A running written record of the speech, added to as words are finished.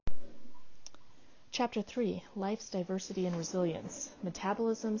Chapter 3, Life's Diversity and Resilience,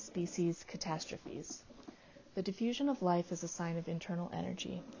 Metabolism, Species, Catastrophes. The diffusion of life is a sign of internal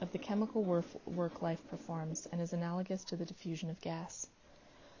energy, of the chemical work life performs, and is analogous to the diffusion of gas.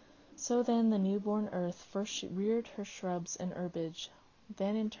 So then the newborn earth first reared her shrubs and herbage,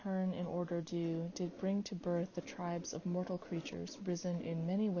 then in turn in order due did bring to birth the tribes of mortal creatures, risen in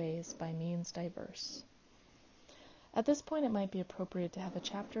many ways by means diverse. At this point it might be appropriate to have a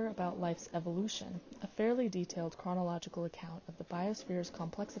chapter about life's evolution, a fairly detailed chronological account of the biosphere's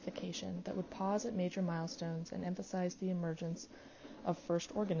complexification that would pause at major milestones and emphasize the emergence of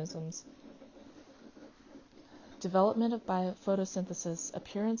first organisms, development of photosynthesis,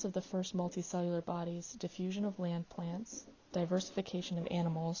 appearance of the first multicellular bodies, diffusion of land plants, diversification of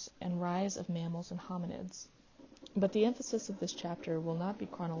animals, and rise of mammals and hominids. But the emphasis of this chapter will not be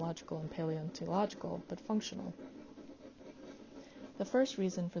chronological and paleontological, but functional. The first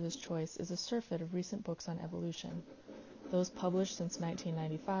reason for this choice is a surfeit of recent books on evolution. Those published since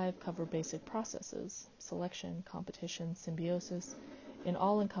 1995 cover basic processes, selection, competition, symbiosis, in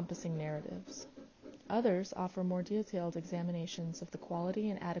all-encompassing narratives. Others offer more detailed examinations of the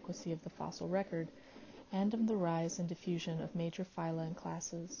quality and adequacy of the fossil record and of the rise and diffusion of major phyla and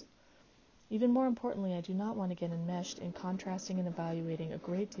classes. Even more importantly, I do not want to get enmeshed in contrasting and evaluating a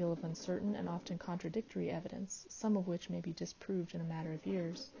great deal of uncertain and often contradictory evidence, some of which may be disproved in a matter of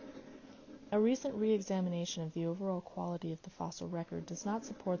years. A recent re-examination of the overall quality of the fossil record does not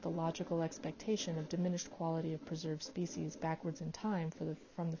support the logical expectation of diminished quality of preserved species backwards in time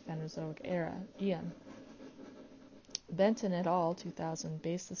from the Phanerozoic eon. Benton et al. 2000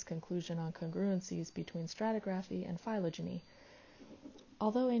 based this conclusion on congruencies between stratigraphy and phylogeny.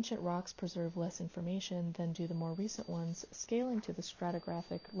 Although ancient rocks preserve less information than do the more recent ones, scaling to the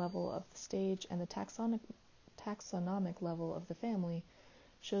stratigraphic level of the stage and the taxonomic level of the family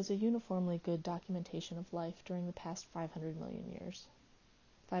shows a uniformly good documentation of life during the past 540 million years.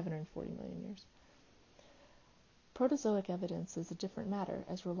 Protozoic evidence is a different matter,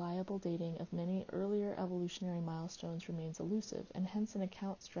 as reliable dating of many earlier evolutionary milestones remains elusive, and hence an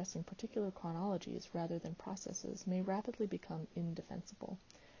account stressing particular chronologies rather than processes may rapidly become indefensible.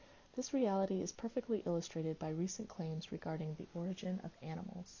 This reality is perfectly illustrated by recent claims regarding the origin of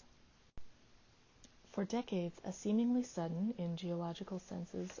animals. For decades, a seemingly sudden, in geological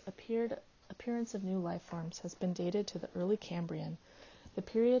senses, appearance of new life forms has been dated to the early Cambrian, the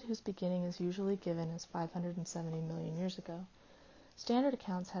period whose beginning is usually given as 570 million years ago. Standard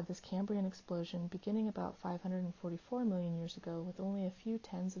accounts had this Cambrian explosion beginning about 544 million years ago, with only a few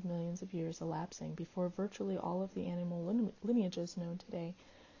tens of millions of years elapsing before virtually all of the animal lineages known today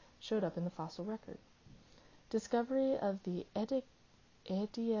showed up in the fossil record. Discovery of the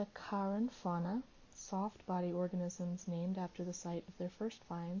Ediacaran fauna, soft-body organisms named after the site of their first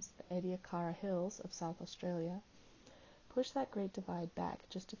finds, the Ediacara Hills of South Australia, pushed that great divide back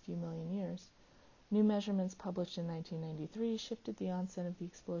just a few million years. New measurements published in 1993 shifted the onset of the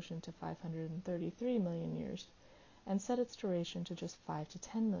explosion to 533 million years and set its duration to just 5 to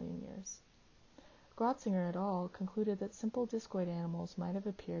 10 million years. Grotzinger et al. Concluded that simple discoid animals might have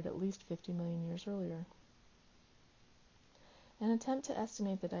appeared at least 50 million years earlier. An attempt to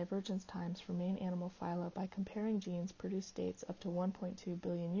estimate the divergence times for main animal phyla by comparing genes produced dates up to 1.2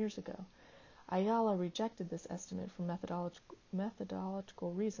 billion years ago. Ayala rejected this estimate for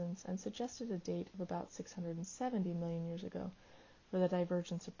methodological reasons and suggested a date of about 670 million years ago for the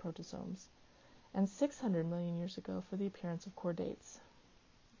divergence of protozomes, and 600 million years ago for the appearance of chordates.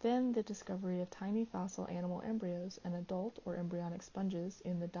 Then the discovery of tiny fossil animal embryos and adult or embryonic sponges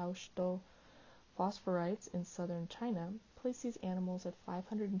in the Daoshito phosphorites in southern China placed these animals at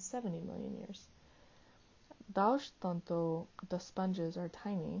 570 million years. Daoshito, the sponges are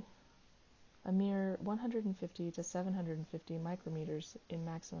tiny, a mere 150 to 750 micrometers in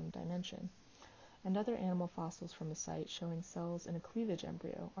maximum dimension, and other animal fossils from the site showing cells in a cleavage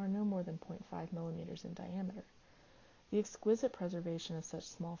embryo are no more than 0.5 millimeters in diameter. The exquisite preservation of such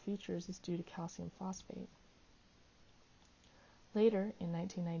small features is due to calcium phosphate. Later, in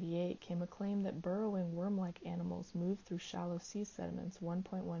 1998, came a claim that burrowing worm-like animals moved through shallow sea sediments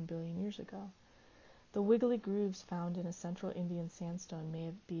 1.1 billion years ago. The wiggly grooves found in a central Indian sandstone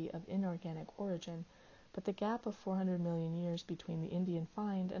may be of inorganic origin, but the gap of 400 million years between the Indian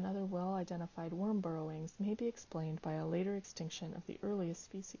find and other well-identified worm burrowings may be explained by a later extinction of the earliest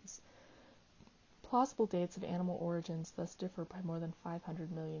species. Plausible dates of animal origins thus differ by more than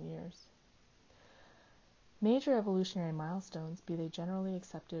 500 million years. Major evolutionary milestones, be they generally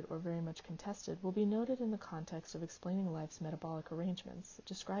accepted or very much contested, will be noted in the context of explaining life's metabolic arrangements,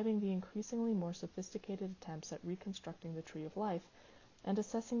 describing the increasingly more sophisticated attempts at reconstructing the tree of life, and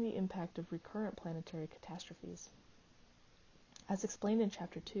assessing the impact of recurrent planetary catastrophes. As explained in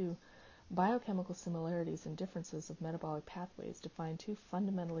Chapter 2, biochemical similarities and differences of metabolic pathways define two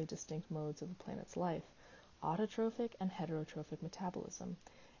fundamentally distinct modes of a planet's life, autotrophic and heterotrophic metabolism,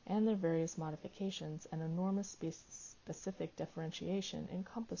 and their various modifications and enormous specific differentiation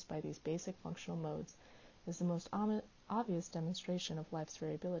encompassed by these basic functional modes is the most obvious demonstration of life's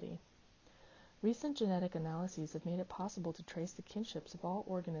variability. Recent genetic analyses have made it possible to trace the kinships of all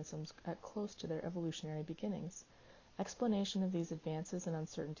organisms at close to their evolutionary beginnings. Explanation of these advances and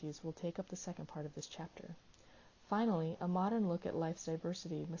uncertainties will take up the second part of this chapter. Finally, a modern look at life's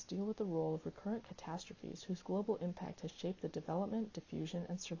diversity must deal with the role of recurrent catastrophes whose global impact has shaped the development, diffusion,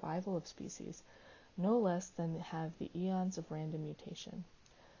 and survival of species, no less than have the eons of random mutation.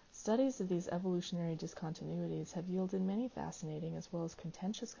 Studies of these evolutionary discontinuities have yielded many fascinating as well as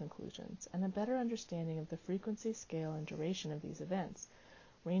contentious conclusions, and a better understanding of the frequency, scale, and duration of these events,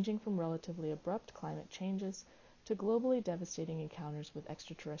 ranging from relatively abrupt climate changes to globally devastating encounters with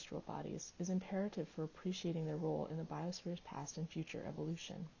extraterrestrial bodies, is imperative for appreciating their role in the biosphere's past and future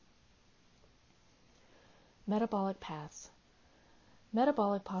evolution. Metabolic paths.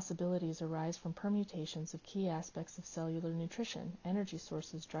 Metabolic possibilities arise from permutations of key aspects of cellular nutrition, energy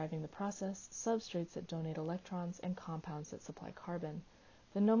sources driving the process, substrates that donate electrons, and compounds that supply carbon.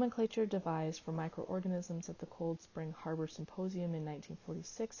 The nomenclature devised for microorganisms at the Cold Spring Harbor Symposium in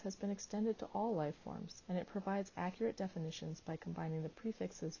 1946 has been extended to all life forms, and it provides accurate definitions by combining the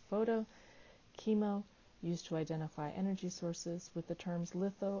prefixes photo, chemo, used to identify energy sources, with the terms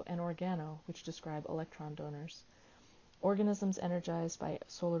litho and organo, which describe electron donors. Organisms energized by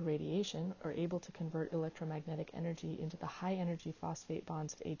solar radiation are able to convert electromagnetic energy into the high-energy phosphate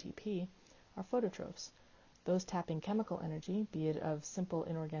bonds of ATP are phototrophs. Those tapping chemical energy, be it of simple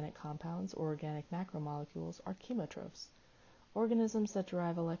inorganic compounds or organic macromolecules, are chemotrophs. Organisms that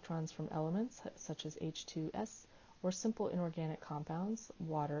derive electrons from elements such as H2S or simple inorganic compounds,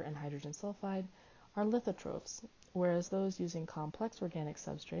 water and hydrogen sulfide, are lithotrophs, whereas those using complex organic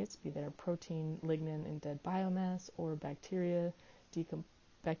substrates, be they protein, lignin, and dead biomass, or bacteria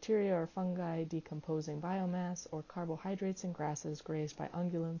or fungi decomposing biomass, or carbohydrates and grasses grazed by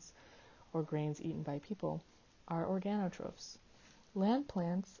ungulates, or grains eaten by people, are organotrophs. Land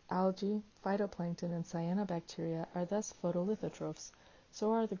plants, algae, phytoplankton, and cyanobacteria are thus photolithotrophs.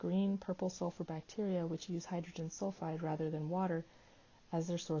 So are the green, purple sulfur bacteria, which use hydrogen sulfide rather than water as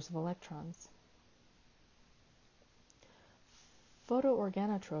their source of electrons.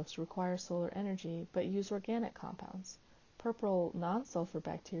 Photoorganotrophs require solar energy but use organic compounds. Purple non-sulfur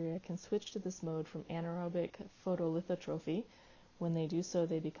bacteria can switch to this mode from anaerobic photolithotrophy. When they do so,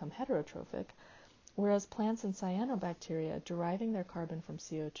 they become heterotrophic, whereas plants and cyanobacteria, deriving their carbon from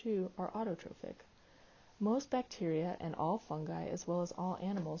CO2, are autotrophic. Most bacteria and all fungi, as well as all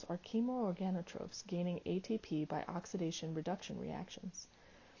animals, are chemoorganotrophs, gaining ATP by oxidation-reduction reactions.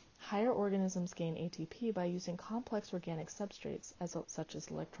 Higher organisms gain ATP by using complex organic substrates such as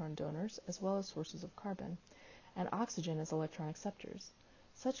electron donors, as well as sources of carbon, and oxygen as electron acceptors.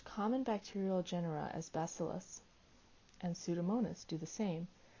 Such common bacterial genera as Bacillus and Pseudomonas do the same,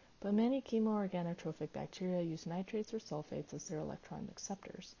 but many chemoorganotrophic bacteria use nitrates or sulfates as their electron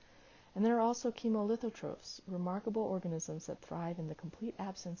acceptors. And there are also chemolithotrophs, remarkable organisms that thrive in the complete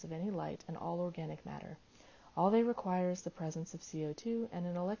absence of any light and all organic matter. All they require is the presence of CO2 and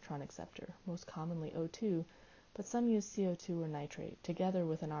an electron acceptor, most commonly O2, but some use CO2 or nitrate, together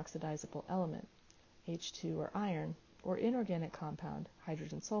with an oxidizable element, H2 or iron, or inorganic compound,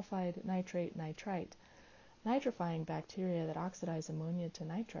 hydrogen sulfide, nitrate, nitrite, nitrifying bacteria that oxidize ammonia to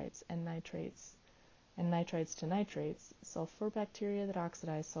nitrites and nitrites to nitrates, sulfur bacteria that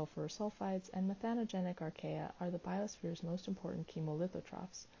oxidize sulfur or sulfides, and methanogenic archaea are the biosphere's most important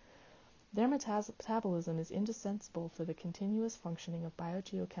chemolithotrophs. Their metabolism is indispensable for the continuous functioning of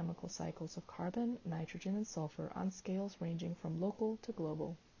biogeochemical cycles of carbon, nitrogen, and sulfur on scales ranging from local to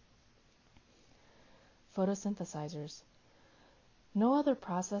global. Photosynthesizers. No other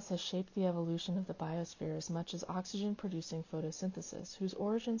process has shaped the evolution of the biosphere as much as oxygen-producing photosynthesis, whose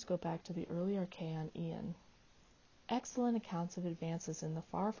origins go back to the early Archean Aeon. Excellent accounts of advances in the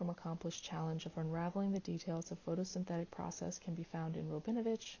far from accomplished challenge of unraveling the details of photosynthetic process can be found in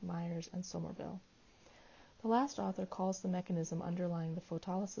Robinovich, Myers, and Somerville. The last author calls the mechanism underlying the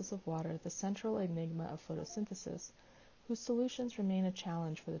photolysis of water the central enigma of photosynthesis, whose solutions remain a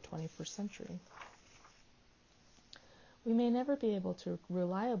challenge for the 21st century. We may never be able to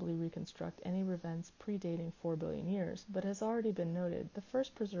reliably reconstruct any events predating 4 billion years, but as already been noted, the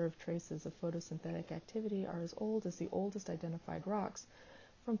first preserved traces of photosynthetic activity are as old as the oldest identified rocks,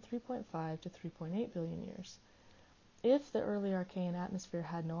 from 3.5 to 3.8 billion years. If the early Archean atmosphere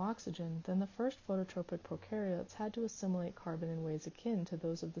had no oxygen, then the first phototropic prokaryotes had to assimilate carbon in ways akin to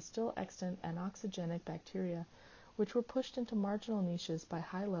those of the still extant anoxygenic bacteria, which were pushed into marginal niches by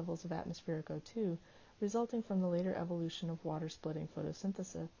high levels of atmospheric O2, resulting from the later evolution of water-splitting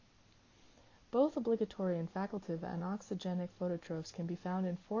photosynthesis. Both obligatory and facultative anoxygenic phototrophs can be found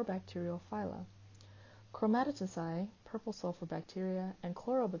in 4 bacterial phyla: Chromatocytae, purple sulfur bacteria, and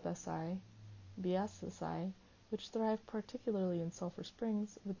Chlorobaciae, which thrive particularly in sulfur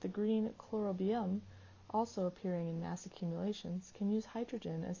springs, with the green Chlorobium, also appearing in mass accumulations, can use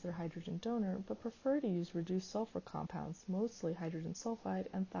hydrogen as their hydrogen donor, but prefer to use reduced sulfur compounds, mostly hydrogen sulfide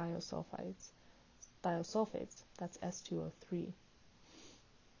and thiosulfates. That's S2O3.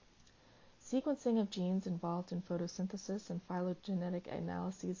 Sequencing of genes involved in photosynthesis and phylogenetic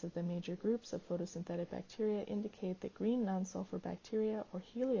analyses of the major groups of photosynthetic bacteria indicate that green non-sulfur bacteria, or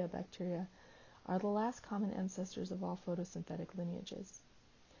Heliobacteria, are the last common ancestors of all photosynthetic lineages.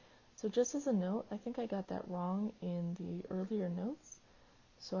 So just as a note, I think I got that wrong in the earlier notes.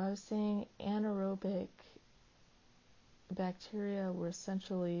 So I was saying anaerobic bacteria were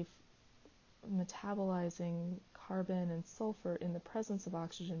essentially metabolizing carbon and sulfur in the presence of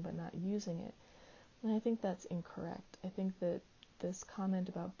oxygen but not using it. And I think that's incorrect. I think that this comment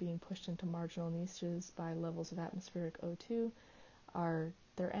about being pushed into marginal niches by levels of atmospheric O2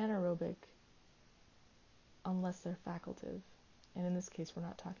 they're anaerobic unless they're facultative. And in this case, we're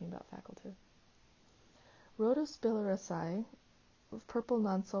not talking about facultative. Rhodospiralaceae, purple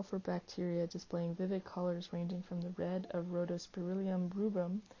non-sulfur bacteria displaying vivid colors ranging from the red of Rhodospirillum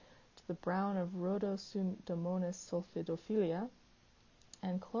rubrum to the brown of Rhodopseudomonas sulfidophilia,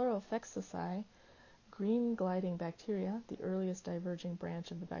 and Chlorophysaceae, green gliding bacteria, the earliest diverging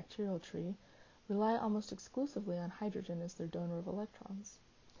branch of the bacterial tree, rely almost exclusively on hydrogen as their donor of electrons.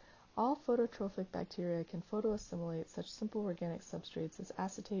 All phototrophic bacteria can photoassimilate such simple organic substrates as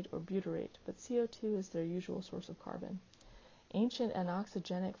acetate or butyrate, but CO2 is their usual source of carbon. Ancient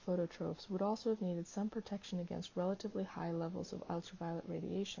anoxygenic phototrophs would also have needed some protection against relatively high levels of ultraviolet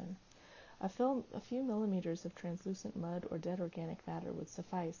radiation. A few millimeters of translucent mud or dead organic matter would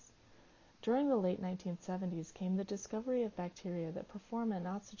suffice. During the late 1970s came the discovery of bacteria that perform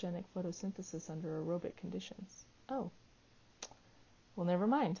anoxygenic photosynthesis under aerobic conditions. Oh. Well, never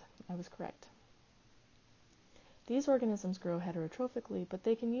mind. I was correct. These organisms grow heterotrophically, but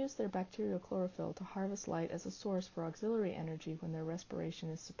they can use their bacterial chlorophyll to harvest light as a source for auxiliary energy when their respiration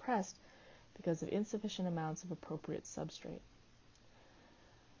is suppressed because of insufficient amounts of appropriate substrate.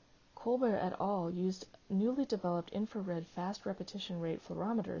 Colbert et al. Used newly developed infrared fast repetition rate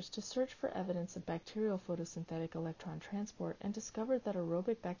fluorometers to search for evidence of bacterial photosynthetic electron transport and discovered that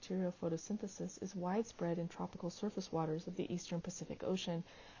aerobic bacterial photosynthesis is widespread in tropical surface waters of the eastern Pacific Ocean,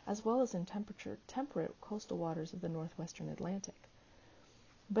 as well as in temperate coastal waters of the northwestern Atlantic.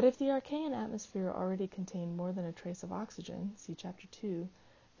 But if the Archean atmosphere already contained more than a trace of oxygen, see Chapter 2,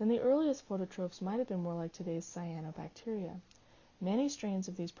 then the earliest phototrophs might have been more like today's cyanobacteria. Many strains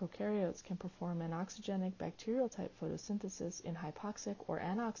of these prokaryotes can perform anoxygenic bacterial-type photosynthesis in hypoxic or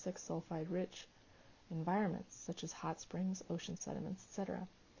anoxic sulfide-rich environments, such as hot springs, ocean sediments, etc.,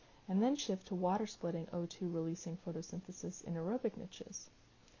 and then shift to water-splitting O2-releasing photosynthesis in aerobic niches.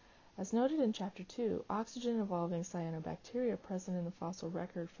 As noted in Chapter 2, oxygen-evolving cyanobacteria present in the fossil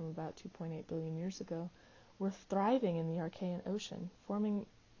record from about 2.8 billion years ago were thriving in the Archean Ocean, forming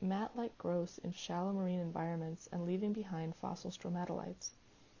mat-like growths in shallow marine environments and leaving behind fossil stromatolites.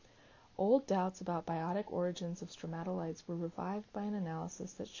 Old doubts about biotic origins of stromatolites were revived by an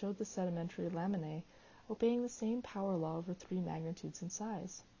analysis that showed the sedimentary laminae obeying the same power law over 3 magnitudes in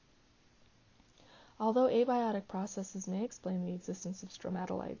size. Although abiotic processes may explain the existence of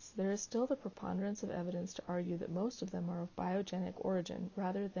stromatolites, there is still the preponderance of evidence to argue that most of them are of biogenic origin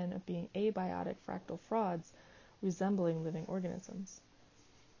rather than of being abiotic fractal frauds resembling living organisms.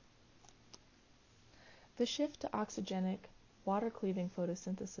 The shift to oxygenic, water-cleaving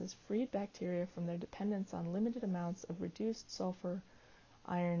photosynthesis freed bacteria from their dependence on limited amounts of reduced sulfur,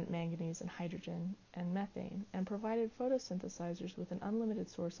 iron, manganese, and hydrogen, and methane, and provided photosynthesizers with an unlimited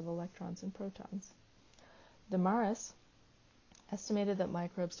source of electrons and protons. Damaris estimated that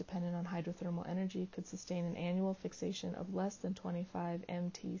microbes dependent on hydrothermal energy could sustain an annual fixation of less than 25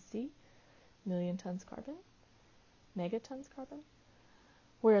 MTC, megatons carbon,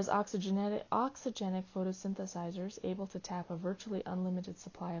 whereas oxygenic photosynthesizers able to tap a virtually unlimited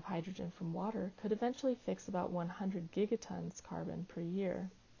supply of hydrogen from water could eventually fix about 100 gigatons carbon per year.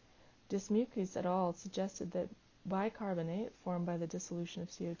 Dismukis et al. Suggested that bicarbonate, formed by the dissolution of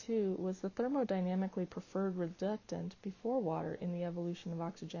CO2, was the thermodynamically preferred reductant before water in the evolution of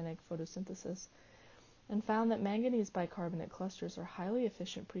oxygenic photosynthesis, and found that manganese bicarbonate clusters are highly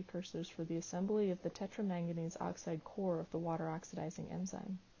efficient precursors for the assembly of the tetramanganese oxide core of the water-oxidizing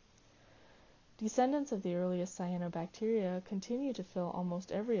enzyme. Descendants of the earliest cyanobacteria continue to fill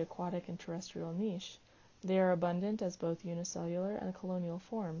almost every aquatic and terrestrial niche. They are abundant as both unicellular and colonial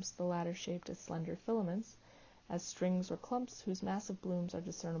forms, the latter shaped as slender filaments, as strings or clumps whose massive blooms are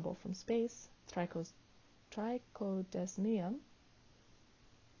discernible from space, Trichodesmium,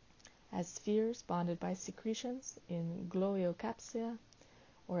 as spheres bonded by secretions in Gliocapsia,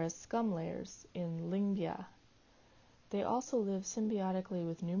 or as scum layers in Lyngbya. They also live symbiotically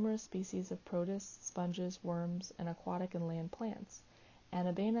with numerous species of protists, sponges, worms, and aquatic and land plants.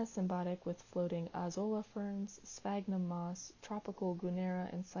 Anabaena symbiotic with floating azolla ferns, sphagnum moss, tropical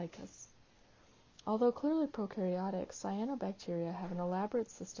Gunnera, and cycas. Although clearly prokaryotic, cyanobacteria have an elaborate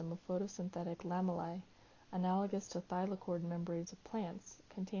system of photosynthetic lamellae, analogous to thylakoid membranes of plants,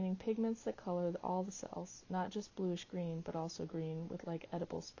 containing pigments that color all the cells, not just bluish-green, but also green with like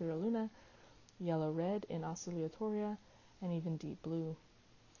edible spirulina, yellow-red in oscillatoria, and even deep blue.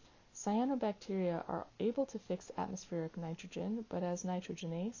 Cyanobacteria are able to fix atmospheric nitrogen, but as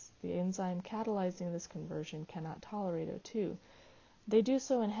nitrogenase, the enzyme catalyzing this conversion cannot tolerate O2. They do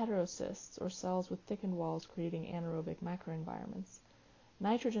so in heterocysts, or cells with thickened walls creating anaerobic microenvironments.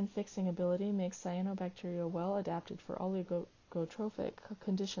 Nitrogen-fixing ability makes cyanobacteria well adapted for oligotrophic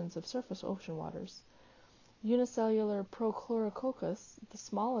conditions of surface ocean waters. Unicellular Prochlorococcus, the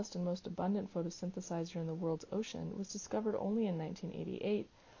smallest and most abundant photosynthesizer in the world's ocean, was discovered only in 1988,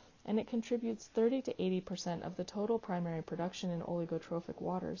 and it contributes 30 to 80% of the total primary production in oligotrophic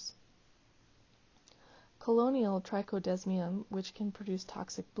waters. Colonial Trichodesmium, which can produce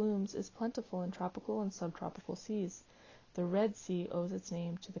toxic blooms, is plentiful in tropical and subtropical seas. The Red Sea owes its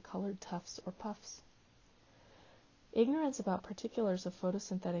name to the colored tufts or puffs. Ignorance about particulars of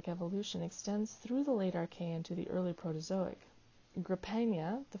photosynthetic evolution extends through the late Archean to the early Proterozoic.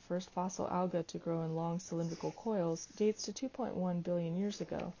 Grippina, the first fossil alga to grow in long cylindrical coils, dates to 2.1 billion years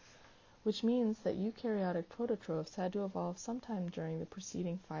ago, which means that eukaryotic prototrophs had to evolve sometime during the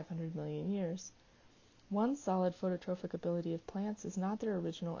preceding 500 million years. One solid phototrophic ability of plants is not their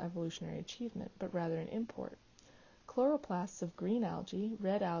original evolutionary achievement, but rather an import. Chloroplasts of green algae,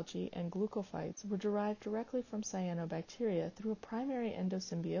 red algae, and glucophytes were derived directly from cyanobacteria through a primary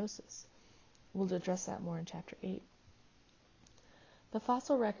endosymbiosis. We'll address that more in Chapter 8. The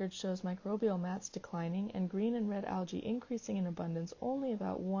fossil record shows microbial mats declining and green and red algae increasing in abundance only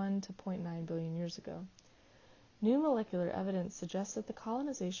about 1 to 0.9 billion years ago. New molecular evidence suggests that the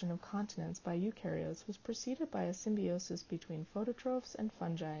colonization of continents by eukaryotes was preceded by a symbiosis between phototrophs and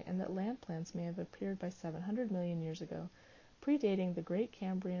fungi, and that land plants may have appeared by 700 million years ago, predating the Great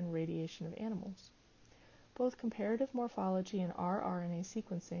Cambrian radiation of animals. Both comparative morphology and rRNA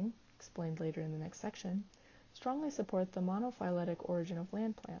sequencing, explained later in the next section, strongly support the monophyletic origin of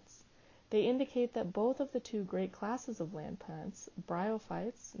land plants. They indicate that both of the two great classes of land plants,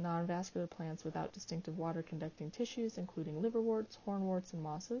 bryophytes, non-vascular plants without distinctive water-conducting tissues, including liverworts, hornworts, and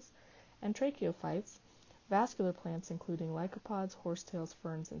mosses, and tracheophytes, vascular plants including lycopods, horsetails,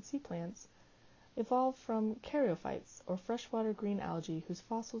 ferns, and sea plants, evolved from caryophytes, or freshwater green algae whose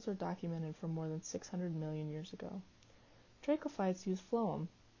fossils are documented from more than 600 million years ago. Trachophytes use phloem,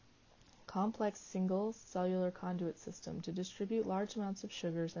 complex single cellular conduit system to distribute large amounts of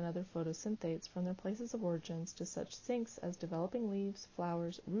sugars and other photosynthates from their places of origins to such sinks as developing leaves,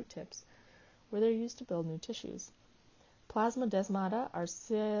 flowers, root tips, where they're used to build new tissues. Plasmodesmata are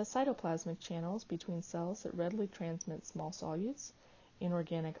cytoplasmic channels between cells that readily transmit small solutes,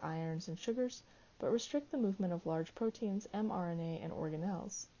 inorganic ions and sugars, but restrict the movement of large proteins, mRNA, and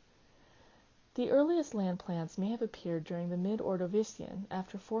organelles. The earliest land plants may have appeared during the mid-Ordovician,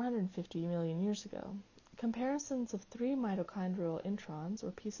 after 450 million years ago. Comparisons of 3 mitochondrial introns,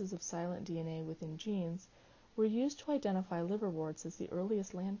 or pieces of silent DNA within genes, were used to identify liverworts as the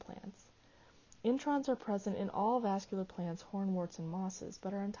earliest land plants. Introns are present in all vascular plants, hornworts, and mosses,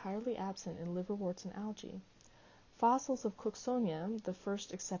 but are entirely absent in liverworts and algae. Fossils of Cooksonia, the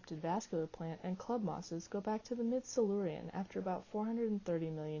first accepted vascular plant, and club mosses go back to the mid-Silurian after about 430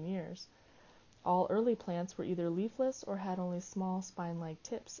 million years. All early plants were either leafless or had only small spine-like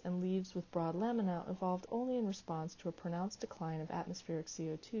tips, and leaves with broad lamina evolved only in response to a pronounced decline of atmospheric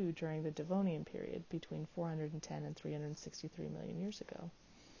CO2 during the Devonian period between 410 and 363 million years ago.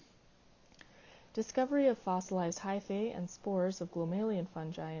 Discovery of fossilized hyphae and spores of glomalin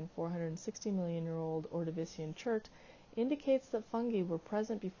fungi in 460-million-year-old Ordovician chert indicates that fungi were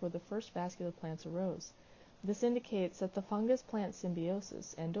present before the first vascular plants arose. This indicates that the fungus-plant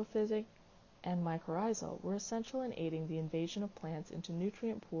symbiosis, endophytic and mycorrhizal were essential in aiding the invasion of plants into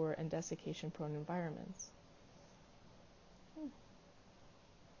nutrient-poor and desiccation-prone environments.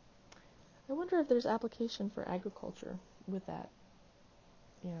 I wonder if there's application for agriculture with that.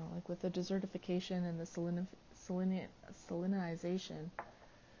 Like with the desertification and the salinization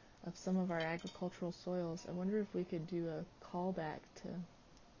of some of our agricultural soils. I wonder if we could do a callback to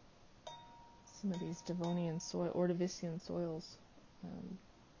some of these Devonian soil, Ordovician soils,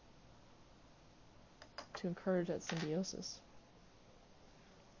 to encourage that symbiosis.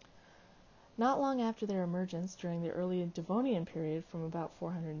 Not long after their emergence, during the early Devonian period from about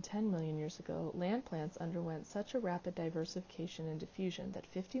 410 million years ago, land plants underwent such a rapid diversification and diffusion that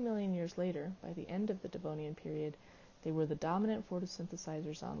 50 million years later, by the end of the Devonian period, they were the dominant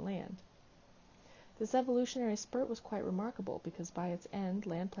photosynthesizers on land. This evolutionary spurt was quite remarkable because by its end,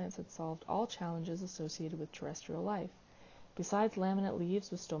 land plants had solved all challenges associated with terrestrial life. Besides laminate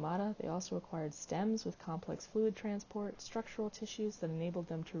leaves with stomata, they also acquired stems with complex fluid transport, structural tissues that enabled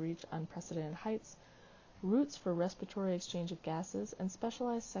them to reach unprecedented heights, roots for respiratory exchange of gases, and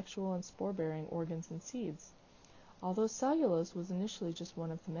specialized sexual and spore-bearing organs and seeds. Although cellulose was initially just one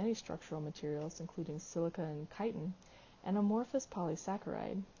of the many structural materials, including silica and chitin, an amorphous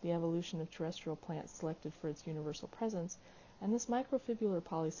polysaccharide, the evolution of terrestrial plants selected for its universal presence, and this microfibrillar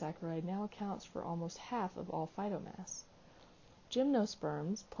polysaccharide now accounts for almost half of all phytomass.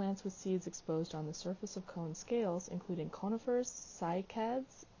 Gymnosperms, plants with seeds exposed on the surface of cone scales, including conifers,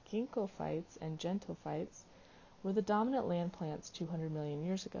 cycads, ginkgophytes, and gentophytes, were the dominant land plants 200 million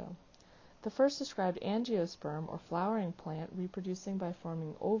years ago. The first described angiosperm, or flowering plant, reproducing by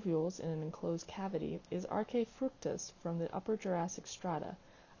forming ovules in an enclosed cavity, is Archaefructus from the Upper Jurassic strata,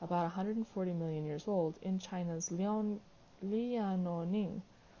 about 140 million years old, in China's Liaoning.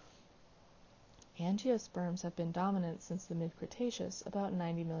 Angiosperms have been dominant since the mid-Cretaceous, about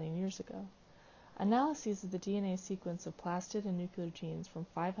 90 million years ago. Analyses of the DNA sequence of plastid and nuclear genes from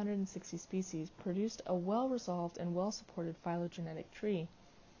 560 species produced a well-resolved and well-supported phylogenetic tree,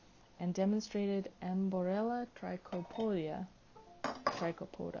 and demonstrated Amborella trichopoda.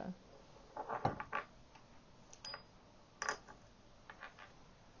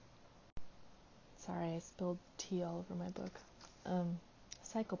 Sorry, I spilled tea all over my book.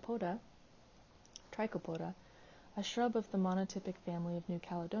 Trichopoda, a shrub of the monotypic family of New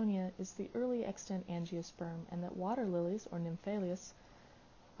Caledonia, is the early extant angiosperm, and that water lilies, or nymphalias,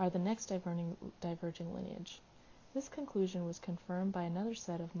 are the next diverging lineage. This conclusion was confirmed by another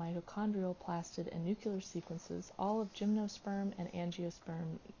set of mitochondrial, plastid, and nuclear sequences, all of gymnosperm and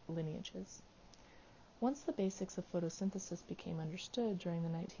angiosperm lineages. Once the basics of photosynthesis became understood during the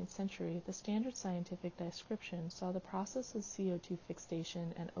 19th century, the standard scientific description saw the process of CO2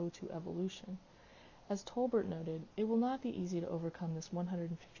 fixation and O2 evolution. As Tolbert noted, it will not be easy to overcome this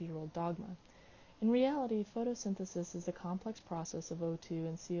 150-year-old dogma. In reality, photosynthesis is a complex process of O2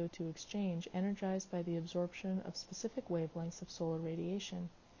 and CO2 exchange energized by the absorption of specific wavelengths of solar radiation.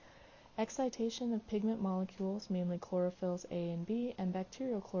 Excitation of pigment molecules, mainly chlorophylls A and B, and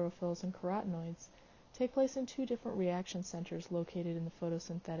bacterial chlorophylls and carotenoids, take place in two different reaction centers located in the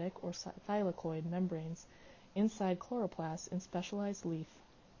photosynthetic or thylakoid membranes inside chloroplasts in specialized leaf,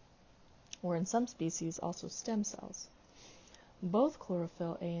 or in some species also stem cells. Both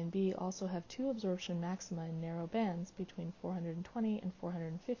chlorophyll A and B also have two absorption maxima in narrow bands between 420 and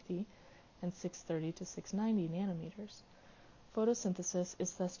 450 and 630 to 690 nanometers. Photosynthesis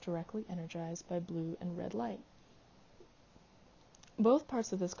is thus directly energized by blue and red light. Both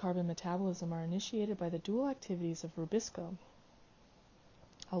parts of this carbon metabolism are initiated by the dual activities of rubisco,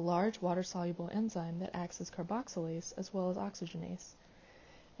 a large water-soluble enzyme that acts as carboxylase as well as oxygenase.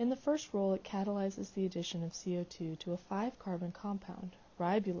 In the first role, it catalyzes the addition of CO2 to a 5-carbon compound,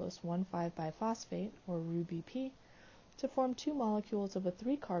 ribulose 1,5-biphosphate, or RuBP, to form two molecules of a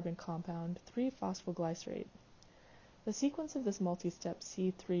 3-carbon compound, 3-phosphoglycerate. The sequence of this multi-step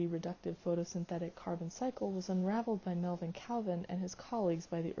C3 reductive photosynthetic carbon cycle was unraveled by Melvin Calvin and his colleagues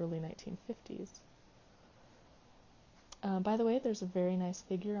by the early 1950s. By the way, there's a very nice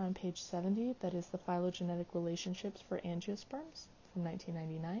figure on page 70 that is the phylogenetic relationships for angiosperms from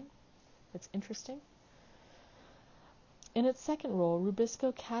 1999. It's interesting. In its second role,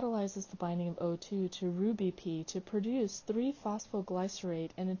 rubisco catalyzes the binding of O2 to RuBP to produce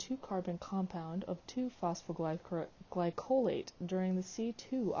 3-phosphoglycerate and a 2-carbon compound of 2-phosphoglycolate during the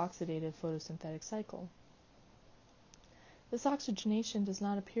C2 oxidative photosynthetic cycle. This oxygenation does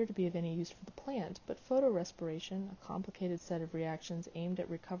not appear to be of any use for the plant, but photorespiration, a complicated set of reactions aimed at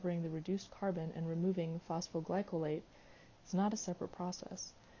recovering the reduced carbon and removing phosphoglycolate, is not a separate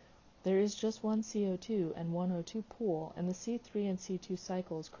process. There is just one CO2 and one O2 pool, and the C3 and C2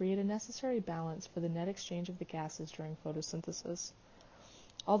 cycles create a necessary balance for the net exchange of the gases during photosynthesis.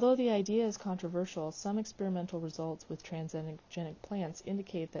 Although the idea is controversial, some experimental results with transgenic plants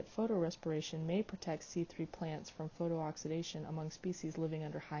indicate that photorespiration may protect C3 plants from photooxidation among species living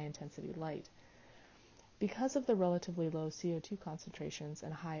under high-intensity light. Because of the relatively low CO2 concentrations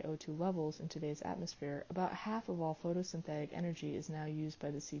and high O2 levels in today's atmosphere, about half of all photosynthetic energy is now used by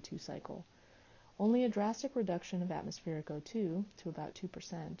the C2 cycle. Only a drastic reduction of atmospheric O2 to about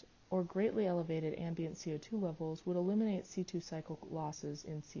 2%, or greatly elevated ambient CO2 levels would eliminate C2 cycle losses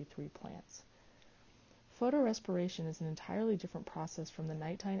in C3 plants. Photorespiration is an entirely different process from the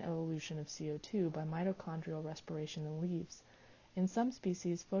nighttime evolution of CO2 by mitochondrial respiration in leaves. In some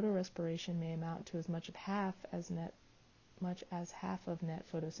species, photorespiration may amount to as much as half of net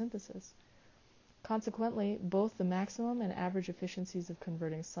photosynthesis. Consequently, both the maximum and average efficiencies of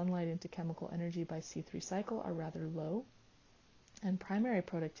converting sunlight into chemical energy by C3 cycle are rather low, and primary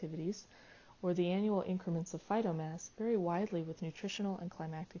productivities, or the annual increments of phytomass, vary widely with nutritional and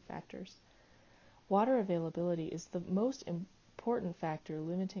climatic factors. Water availability is the most important factor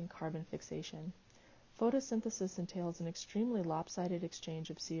limiting carbon fixation. Photosynthesis entails an extremely lopsided exchange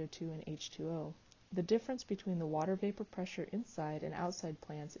of CO2 and H2O. The difference between the water vapor pressure inside and outside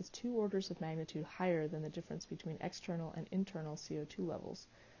plants is 2 orders of magnitude higher than the difference between external and internal CO2 levels.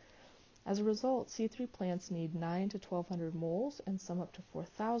 As a result, C3 plants need 9 to 1200 moles and some up to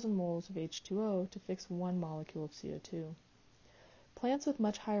 4000 moles of H2O to fix 1 molecule of CO2. Plants with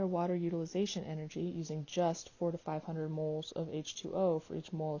much higher water utilization energy, using just 4 to 500 moles of H2O for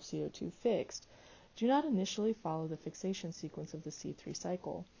each mole of CO2 fixed, do not initially follow the fixation sequence of the C3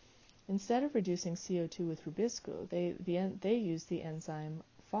 cycle. Instead of reducing CO2 with Rubisco, they use the enzyme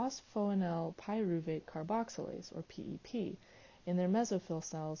phosphoenol pyruvate carboxylase, or PEP, in their mesophyll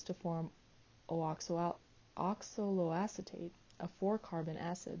cells to form oxaloacetate, a 4-carbon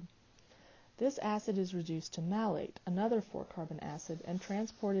acid. This acid is reduced to malate, another 4-carbon acid, and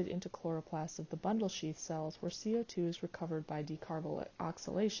transported into chloroplasts of the bundle sheath cells where CO2 is recovered by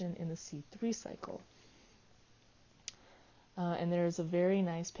decarboxylation in the C3 cycle. And there is a very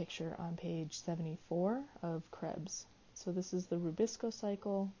nice picture on page 74 of Krebs. So this is the Rubisco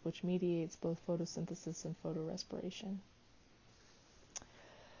cycle, which mediates both photosynthesis and photorespiration.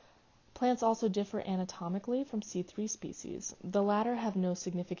 Plants also differ anatomically from C3 species. The latter have no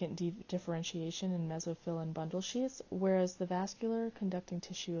significant differentiation in mesophyll and bundle sheaths, whereas the vascular conducting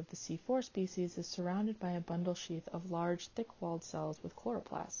tissue of the C4 species is surrounded by a bundle sheath of large, thick-walled cells with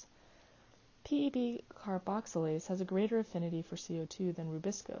chloroplasts. PEP carboxylase has a greater affinity for CO2 than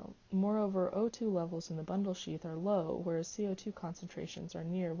Rubisco. Moreover, O2 levels in the bundle sheath are low, whereas CO2 concentrations are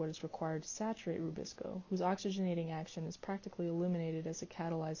near what is required to saturate Rubisco, whose oxygenating action is practically eliminated as it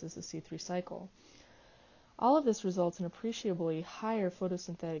catalyzes the C3 cycle. All of this results in appreciably higher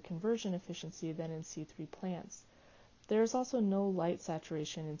photosynthetic conversion efficiency than in C3 plants. There is also no light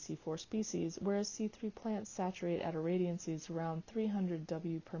saturation in C4 species, whereas C3 plants saturate at irradiancies around 300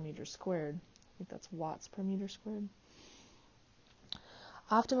 W per meter squared. I think that's watts per meter squared.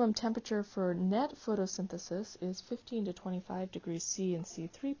 Optimum temperature for net photosynthesis is 15 to 25 degrees C in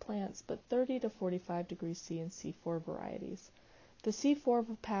C3 plants, but 30 to 45 degrees C in C4 varieties. The C4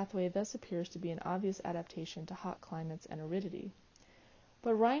 pathway thus appears to be an obvious adaptation to hot climates and aridity.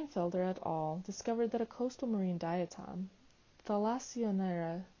 But Reinfelder et al. Discovered that a coastal marine diatom,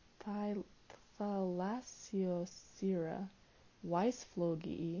 Thalassiocera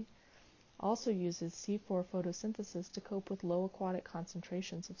weissflogii, also uses C4 photosynthesis to cope with low aquatic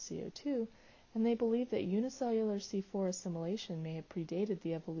concentrations of CO2, and they believe that unicellular C4 assimilation may have predated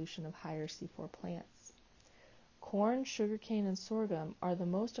the evolution of higher C4 plants. Corn, sugarcane, and sorghum are the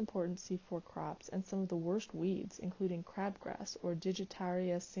most important C4 crops and some of the worst weeds, including crabgrass or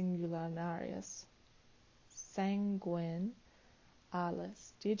Digitaria sanguinalis,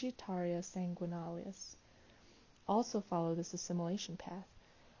 also follow this assimilation path.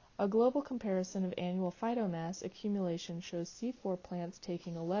 A global comparison of annual phytomass accumulation shows C4 plants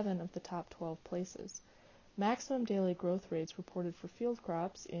taking 11 of the top 12 places. Maximum daily growth rates reported for field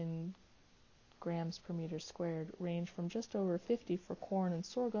crops in grams per meter squared range from just over 50 for corn and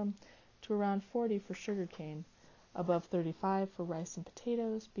sorghum to around 40 for sugarcane, above 35 for rice and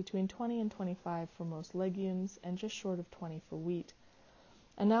potatoes, between 20 and 25 for most legumes, and just short of 20 for wheat.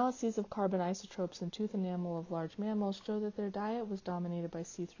 Analyses of carbon isotopes in tooth enamel of large mammals show that their diet was dominated by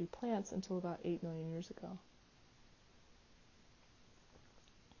C3 plants until about 8 million years ago.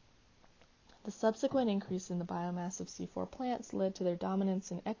 The subsequent increase in the biomass of C4 plants led to their dominance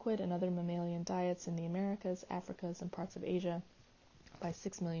in equid and other mammalian diets in the Americas, Africas, and parts of Asia, by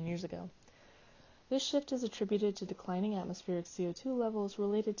 6 million years ago. This shift is attributed to declining atmospheric CO2 levels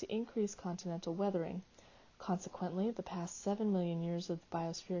related to increased continental weathering. Consequently, the past 7 million years of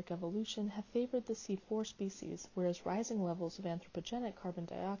biospheric evolution have favored the C4 species, whereas rising levels of anthropogenic carbon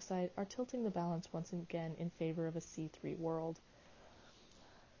dioxide are tilting the balance once again in favor of a C3 world.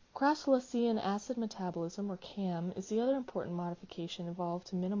 Crassulacean acid metabolism, or CAM, is the other important modification involved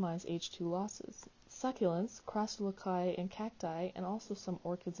to minimize H2 losses. Succulents, crassulaceae, and cacti, and also some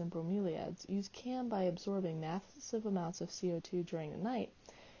orchids and bromeliads, use CAM by absorbing massive amounts of CO2 during the night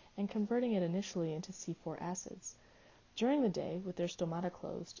and converting it initially into C4 acids. During the day, with their stomata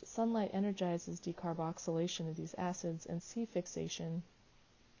closed, sunlight energizes decarboxylation of these acids and C-fixation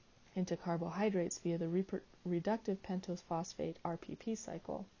into carbohydrates via the reductive pentose phosphate RPP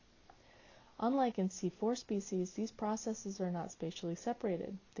cycle. Unlike in C4 species, these processes are not spatially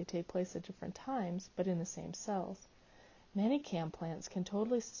separated. They take place at different times, but in the same cells. Many CAM plants can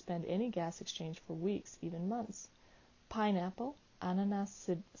totally suspend any gas exchange for weeks, even months. Pineapple, Ananas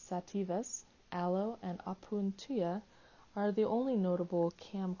sativas, aloe, and opuntia are the only notable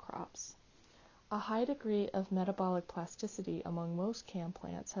CAM crops. A high degree of metabolic plasticity among most CAM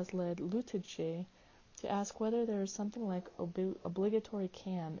plants has led Lutige to ask whether there is something like obligatory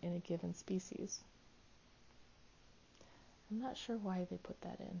CAM in a given species. I'm not sure why they put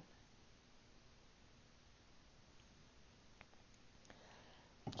that in.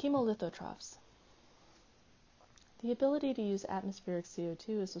 Chemolithotrophs. The ability to use atmospheric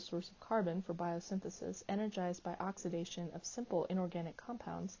CO2 as a source of carbon for biosynthesis, energized by oxidation of simple inorganic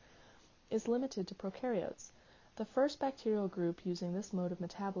compounds, is limited to prokaryotes. The first bacterial group using this mode of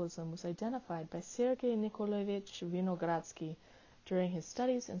metabolism was identified by Sergei Nikolaevich Vinogradsky during his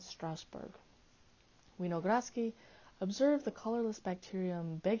studies in Strasbourg. Vinogradsky observed the colorless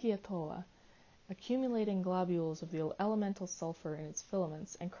bacterium Beggiatoa accumulating globules of the elemental sulfur in its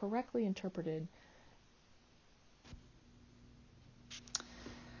filaments and correctly interpreted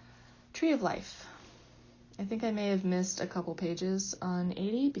Tree of Life. I think I may have missed a couple pages on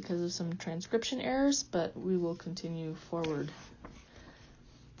 80 because of some transcription errors, but we will continue forward.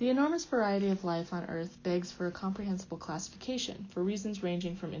 The enormous variety of life on Earth begs for a comprehensible classification, for reasons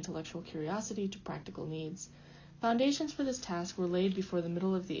ranging from intellectual curiosity to practical needs. Foundations for this task were laid before the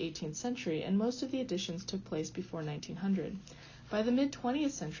middle of the 18th century, and most of the additions took place before 1900. By the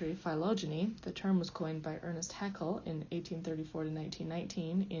mid-20th century, phylogeny, the term was coined by Ernest Haeckel in 1834 to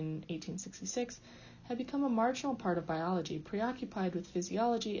 1919, in 1866, had become a marginal part of biology, preoccupied with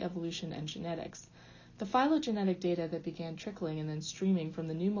physiology, evolution, and genetics. The phylogenetic data that began trickling and then streaming from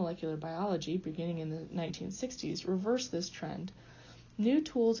the new molecular biology, beginning in the 1960s, reversed this trend. New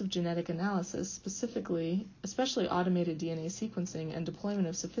tools of genetic analysis, especially automated DNA sequencing and deployment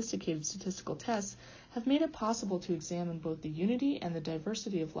of sophisticated statistical tests, have made it possible to examine both the unity and the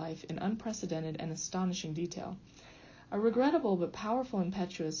diversity of life in unprecedented and astonishing detail. A regrettable but powerful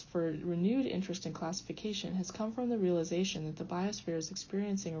impetus for renewed interest in classification has come from the realization that the biosphere is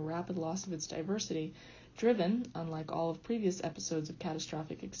experiencing a rapid loss of its diversity, driven, unlike all of previous episodes of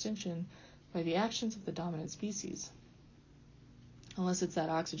catastrophic extinction, by the actions of the dominant species. Unless it's that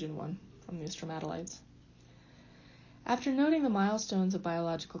oxygen one from the stromatolites. After noting the milestones of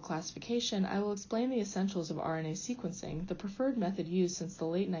biological classification, I will explain the essentials of RNA sequencing, the preferred method used since the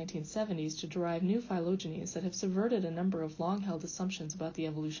late 1970s to derive new phylogenies that have subverted a number of long-held assumptions about the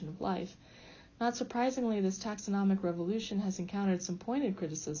evolution of life. Not surprisingly, this taxonomic revolution has encountered some pointed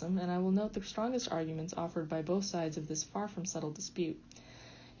criticism, and I will note the strongest arguments offered by both sides of this far from settled dispute.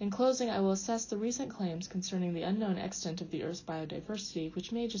 In closing, I will assess the recent claims concerning the unknown extent of the Earth's biodiversity,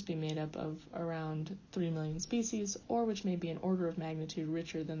 which may just be made up of around 3 million species, or which may be an order of magnitude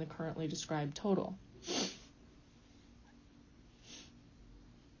richer than the currently described total.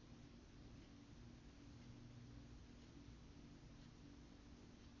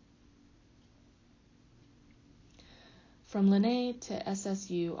 From Linné to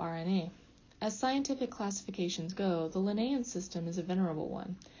SSU RNA. As scientific classifications go, the Linnaean system is a venerable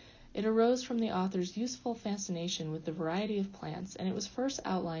one. It arose from the author's youthful fascination with the variety of plants, and it was first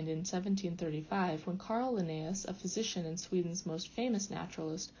outlined in 1735 when Carl Linnaeus, a physician and Sweden's most famous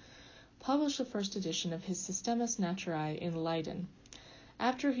naturalist, published the first edition of his Systemus Naturae in Leiden.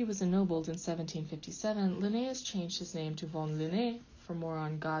 After he was ennobled in 1757, Linnaeus changed his name to von Linné, for more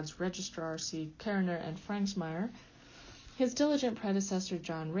on God's registrar see Kerner and Franksmeyer. His diligent predecessor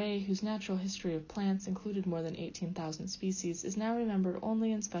John Ray, whose natural history of plants included more than 18,000 species, is now remembered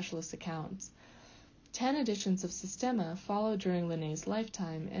only in specialist accounts. 10 editions of Systema followed during Linné's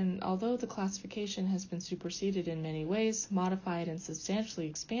lifetime, and although the classification has been superseded in many ways, modified, and substantially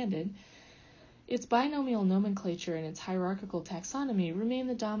expanded, Its binomial nomenclature and its hierarchical taxonomy remain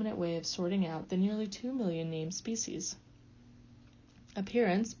the dominant way of sorting out the nearly 2 million named species.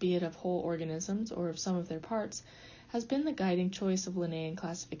 Appearance, be it of whole organisms or of some of their parts, has been the guiding choice of Linnaean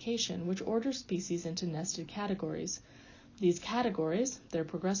classification, which orders species into nested categories. These categories, their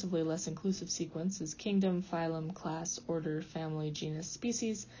progressively less inclusive sequence as kingdom, phylum, class, order, family, genus,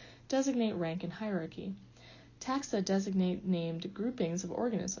 species, designate rank and hierarchy. Taxa designate named groupings of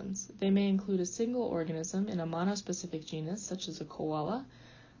organisms. They may include a single organism in a monospecific genus, such as a koala,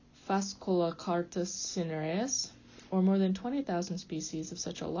 Phascolocartus cinereus, or more than 20,000 species of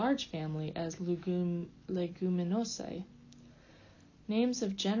such a large family as Leguminosae. Names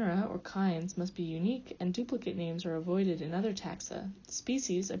of genera or kinds must be unique, and duplicate names are avoided in other taxa.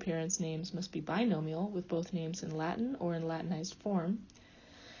 Species appearance names must be binomial, with both names in Latin or in Latinized form.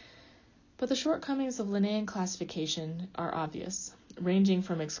 But the shortcomings of Linnaean classification are obvious, ranging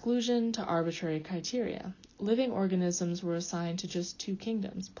from exclusion to arbitrary criteria. Living organisms were assigned to just 2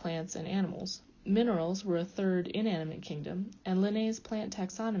 kingdoms, plants and animals. Minerals were a third inanimate kingdom, and Linnaeus' plant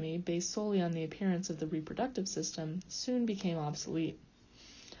taxonomy, based solely on the appearance of the reproductive system, soon became obsolete.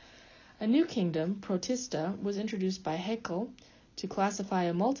 A new kingdom, Protista, was introduced by Haeckel to classify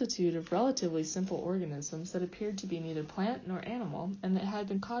a multitude of relatively simple organisms that appeared to be neither plant nor animal, and that had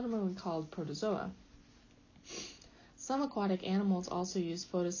been commonly called protozoa. Some aquatic animals also use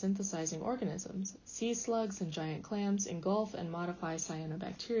photosynthesizing organisms. Sea slugs and giant clams engulf and modify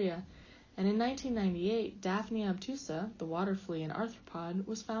cyanobacteria, and in 1998, Daphnia obtusa, the water flea and arthropod,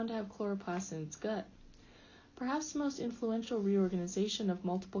 was found to have chloroplasts in its gut. Perhaps the most influential reorganization of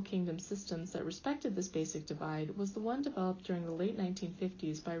multiple kingdom systems that respected this basic divide was the one developed during the late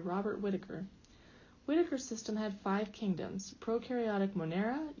 1950s by Robert Whittaker. Whittaker's system had 5 kingdoms: prokaryotic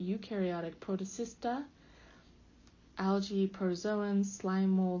Monera, eukaryotic Protocista, algae, protozoans, slime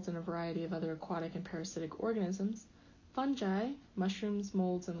molds, and a variety of other aquatic and parasitic organisms, fungi, mushrooms,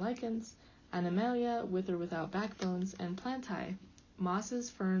 molds, and lichens, animalia, with or without backbones, and plantae, mosses,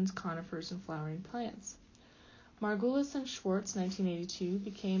 ferns, conifers, and flowering plants. Margulis and Schwartz, 1982,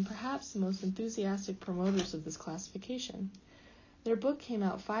 became perhaps the most enthusiastic promoters of this classification. Their book came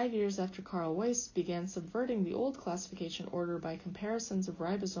out 5 years after Carl Weiss began subverting the old classification order by comparisons of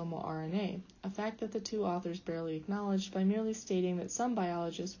ribosomal RNA, a fact that the 2 authors barely acknowledged by merely stating that some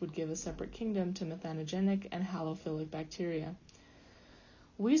biologists would give a separate kingdom to methanogenic and halophilic bacteria.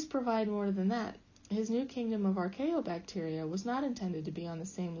 Weiss provided more than that. His new kingdom of archaeobacteria was not intended to be on the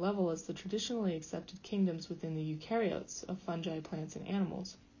same level as the traditionally accepted kingdoms within the eukaryotes of fungi, plants, and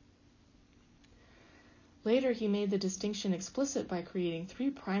animals. Later, he made the distinction explicit by creating 3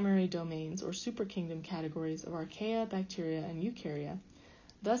 primary domains or superkingdom categories of archaea, bacteria, and eukarya,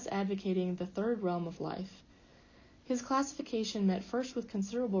 thus advocating the 3rd realm of life. His classification met first with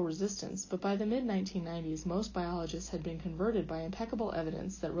considerable resistance, but by the mid-1990s, most biologists had been converted by impeccable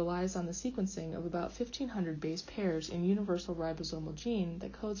evidence that relies on the sequencing of about 1,500 base pairs in universal ribosomal gene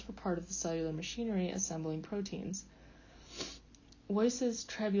that codes for part of the cellular machinery assembling proteins. Weiss's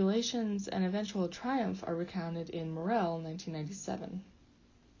tribulations and eventual triumph are recounted in Morel, 1997.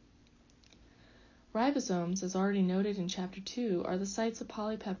 Ribosomes, as already noted in Chapter 2, are the sites of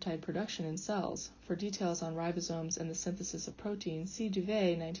polypeptide production in cells. For details on ribosomes and the synthesis of proteins, see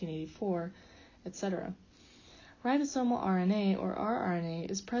Duvet, 1984, etc. Ribosomal RNA, or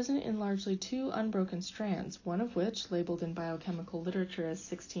rRNA, is present in largely 2 unbroken strands, one of which, labeled in biochemical literature as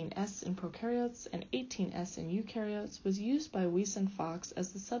 16S in prokaryotes and 18S in eukaryotes, was used by Weiss and Fox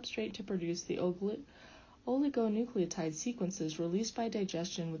as the substrate to produce the oligonucleotide sequences released by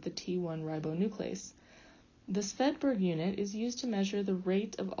digestion with the T1 ribonuclease. The Svedberg unit is used to measure the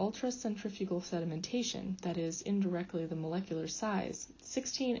rate of ultracentrifugal sedimentation, that is, indirectly the molecular size.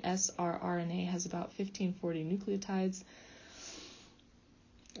 16S rRNA has about 1540 nucleotides,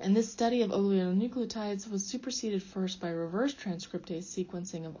 and this study of oligonucleotides was superseded first by reverse transcriptase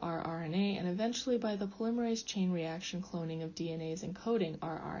sequencing of rRNA and eventually by the polymerase chain reaction cloning of DNAs encoding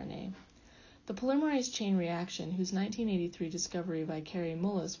rRNA. The polymerase chain reaction, whose 1983 discovery by Kary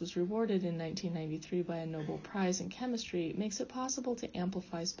Mullis was rewarded in 1993 by a Nobel Prize in Chemistry, makes it possible to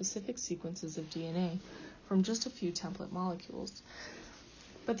amplify specific sequences of DNA from just a few template molecules.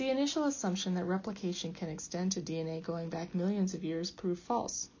 But the initial assumption that replication can extend to DNA going back millions of years proved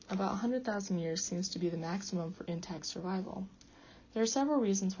false. About 100,000 years seems to be the maximum for intact survival. There are several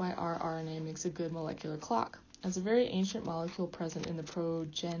reasons why rRNA makes a good molecular clock. As a very ancient molecule present in the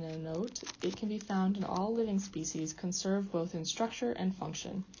progenote, it can be found in all living species, conserved both in structure and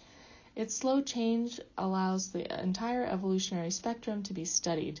function. Its slow change allows the entire evolutionary spectrum to be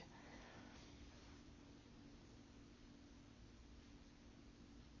studied.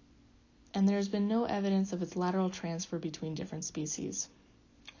 and there has been no evidence of its lateral transfer between different species.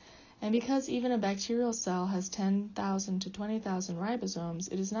 And because even a bacterial cell has 10,000 to 20,000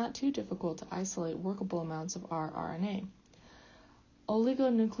 ribosomes, it is not too difficult to isolate workable amounts of rRNA.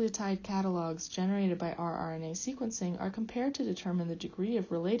 Oligonucleotide catalogs generated by rRNA sequencing are compared to determine the degree of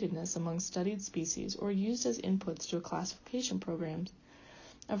relatedness among studied species or used as inputs to a classification program.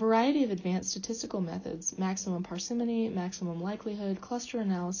 A variety of advanced statistical methods, maximum parsimony, maximum likelihood, cluster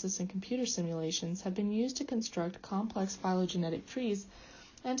analysis, and computer simulations have been used to construct complex phylogenetic trees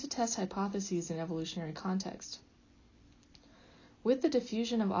and to test hypotheses in evolutionary context. With the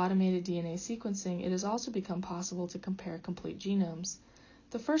diffusion of automated DNA sequencing, it has also become possible to compare complete genomes.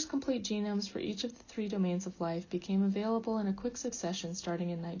 The first complete genomes for each of the 3 domains of life became available in a quick succession starting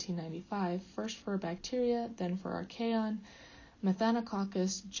in 1995, first for bacteria, then for archaeon,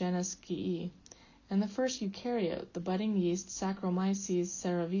 Methanococcus genus Gei, and the first eukaryote, the budding yeast Saccharomyces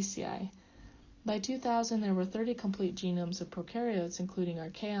cerevisiae. By 2000, there were 30 complete genomes of prokaryotes, including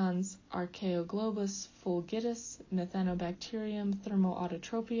archaeons, Archaeoglobus fulgitis, Methanobacterium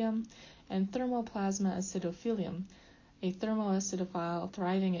thermoautotropium, and Thermoplasma acidophilum, a thermoacidophile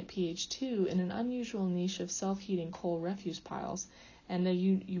thriving at pH 2 in an unusual niche of self-heating coal refuse piles, and the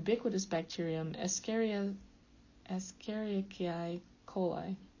ubiquitous bacterium Escherichia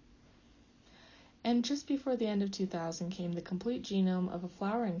coli. And just before the end of 2000 came the complete genome of a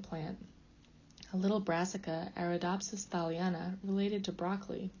flowering plant, a little brassica, Arabidopsis thaliana, related to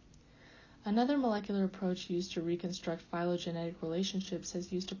broccoli. Another molecular approach used to reconstruct phylogenetic relationships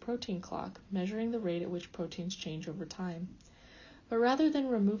has used a protein clock, measuring the rate at which proteins change over time. But rather than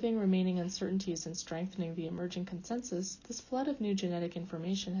removing remaining uncertainties and strengthening the emerging consensus, this flood of new genetic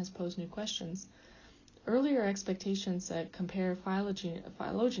information has posed new questions. Earlier expectations that compare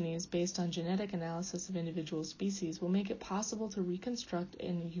phylogenies based on genetic analysis of individual species will make it possible to reconstruct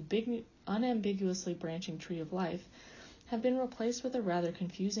an unambiguously branching tree of life have been replaced with a rather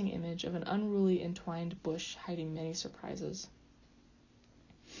confusing image of an unruly entwined bush hiding many surprises.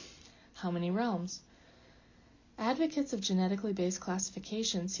 How many realms? Advocates of genetically based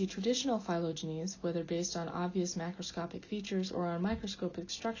classification see traditional phylogenies, whether based on obvious macroscopic features or on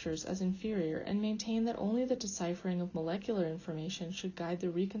microscopic structures, as inferior and maintain that only the deciphering of molecular information should guide the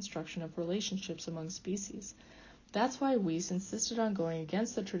reconstruction of relationships among species. That's why Weiss insisted on going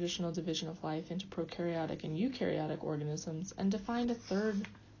against the traditional division of life into prokaryotic and eukaryotic organisms and defined a third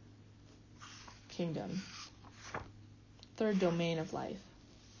domain of life.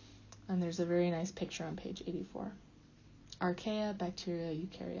 And there's a very nice picture on page 84. Archaea, bacteria,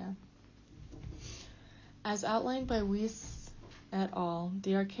 eukarya. As outlined by Weiss et al.,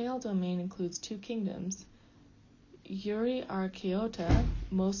 the archaeal domain includes 2 kingdoms: Euryarchaeota,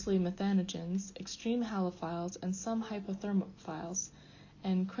 mostly methanogens, extreme halophiles, and some hypothermophiles,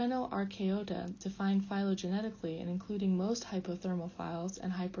 and Crenoarchaeota, defined phylogenetically and including most hypothermophiles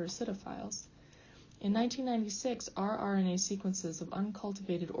and hyperacidophiles. In 1996, rRNA sequences of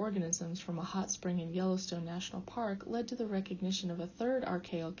uncultivated organisms from a hot spring in Yellowstone National Park led to the recognition of a third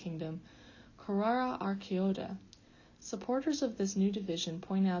archaeal kingdom, Carrara-Archaeota. Supporters of this new division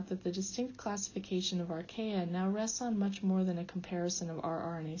point out that the distinct classification of archaea now rests on much more than a comparison of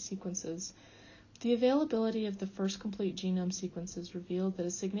rRNA sequences. The availability of the first complete genome sequences revealed that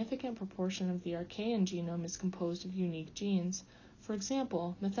a significant proportion of the archaean genome is composed of unique genes. For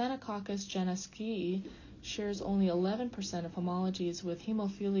example, Methanococcus genus Gei shares only 11% of homologies with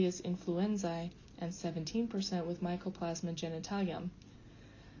Haemophilus influenzae and 17% with Mycoplasma genitalium.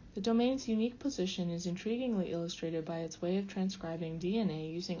 The domain's unique position is intriguingly illustrated by its way of transcribing DNA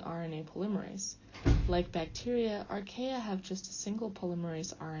using RNA polymerase. Like bacteria, archaea have just a single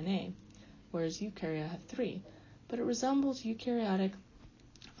polymerase RNA, whereas eukarya have 3, but it resembles eukaryotic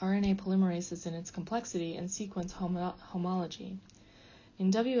RNA polymerases in its complexity and sequence homology.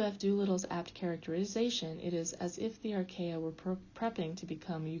 In W.F. Doolittle's apt characterization, it is as if the archaea were prepping to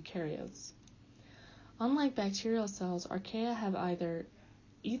become eukaryotes. Unlike bacterial cells, archaea have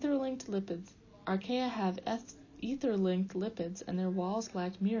ether-linked lipids, and their walls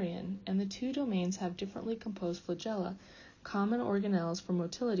lack myriin, and the 2 domains have differently composed flagella, common organelles for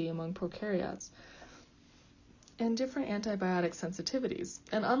motility among prokaryotes, and different antibiotic sensitivities.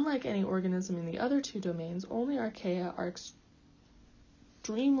 And unlike any organism in the other 2 domains, only archaea are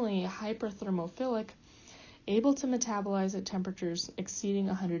extremely hyperthermophilic, able to metabolize at temperatures exceeding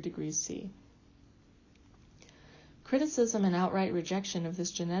 100 degrees C. Criticism and outright rejection of this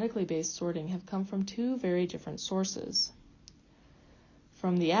genetically based sorting have come from 2 very different sources.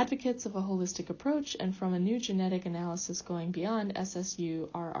 from the advocates of a holistic approach and from a new genetic analysis going beyond SSU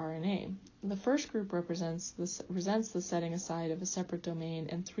rRNA. The first group resents the setting aside of a separate domain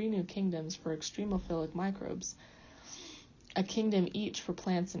and 3 new kingdoms for extremophilic microbes, a kingdom each for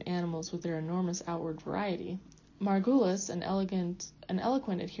plants and animals with their enormous outward variety. Margulis, an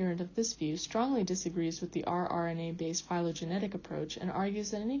eloquent adherent of this view, strongly disagrees with the rRNA-based phylogenetic approach and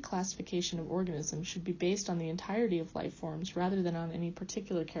argues that any classification of organisms should be based on the entirety of life forms rather than on any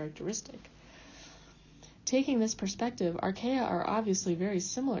particular characteristic. Taking this perspective, archaea are obviously very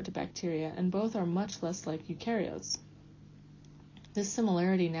similar to bacteria, and both are much less like eukaryotes. This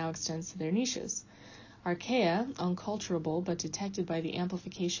similarity now extends to their niches. Archaea, unculturable but detected by the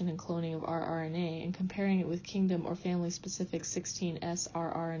amplification and cloning of rRNA, and comparing it with kingdom or family-specific 16S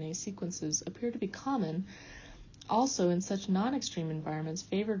rRNA sequences, appear to be common also in such non-extreme environments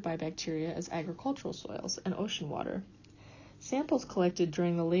favored by bacteria as agricultural soils and ocean water. Samples collected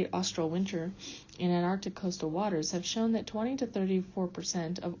during the late austral winter in Antarctic coastal waters have shown that 20 to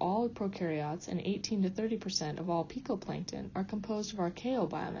 34% of all prokaryotes and 18 to 30% of all picoplankton are composed of archaeal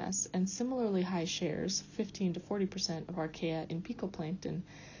biomass, and similarly high shares, 15 to 40% of archaea in picoplankton,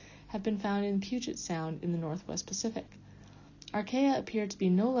 have been found in Puget Sound in the Northwest Pacific. Archaea appear to be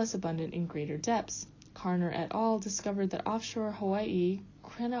no less abundant in greater depths. Carner et al. Discovered that offshore Hawaii,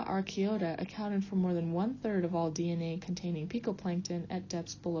 Crenna archaeota accounted for more than 1/3 of all DNA containing picoplankton at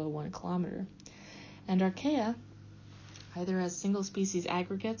depths below 1 kilometer. And archaea, either as single-species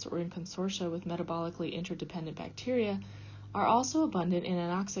aggregates or in consortia with metabolically interdependent bacteria, are also abundant in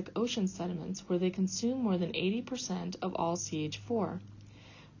anoxic ocean sediments where they consume more than 80% of all CH4,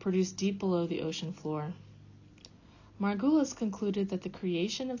 produced deep below the ocean floor. Margulis concluded that the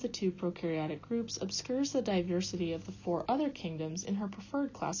creation of the 2 prokaryotic groups obscures the diversity of the 4 other kingdoms in her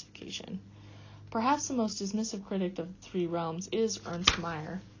preferred classification. Perhaps the most dismissive critic of the 3 realms is Ernst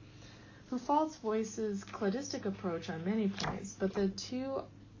Mayr, who false voices cladistic approach on many points, but two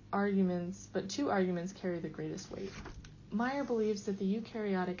arguments carry the greatest weight. Mayr believes that the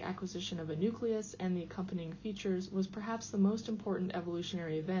eukaryotic acquisition of a nucleus and the accompanying features was perhaps the most important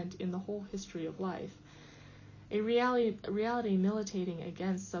evolutionary event in the whole history of life, a reality militating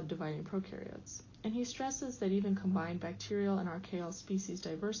against subdividing prokaryotes. And he stresses that even combined bacterial and archaeal species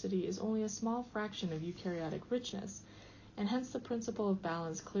diversity is only a small fraction of eukaryotic richness, and hence the principle of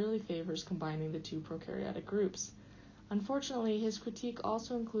balance clearly favors combining the 2 prokaryotic groups. Unfortunately, his critique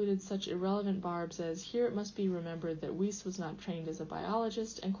also included such irrelevant barbs as, here it must be remembered that Weiss was not trained as a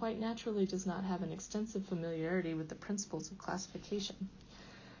biologist and quite naturally does not have an extensive familiarity with the principles of classification.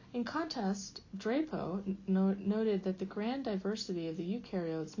 In contrast, Drapeau noted that the grand diversity of the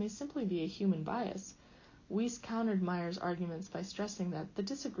eukaryotes may simply be a human bias. Weiss countered Mayer's arguments by stressing that the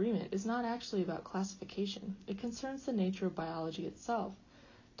disagreement is not actually about classification. It concerns the nature of biology itself.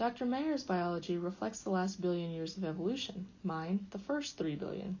 Dr. Mayer's biology reflects the last billion years of evolution, mine the first 3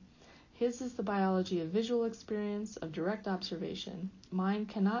 billion. His is the biology of visual experience, of direct observation. Mine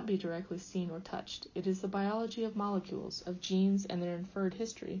cannot be directly seen or touched. It is the biology of molecules, of genes and their inferred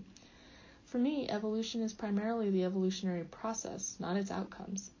history. For me, evolution is primarily the evolutionary process, not its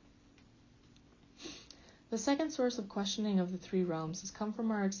outcomes. The second source of questioning of the 3 realms has come from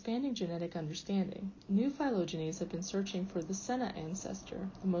our expanding genetic understanding. New phylogenies have been searching for the Senna ancestor,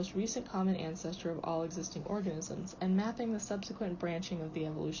 the most recent common ancestor of all existing organisms, and mapping the subsequent branching of the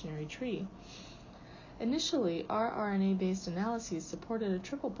evolutionary tree. Initially, rRNA-based analyses supported a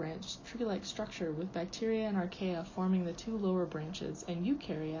triple-branched tree-like structure with bacteria and archaea forming the 2 lower branches, and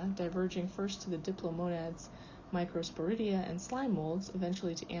eukarya diverging first to the diplomonads, microsporidia, and slime molds,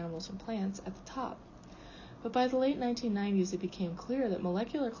 eventually to animals and plants, at the top. But by the late 1990s, it became clear that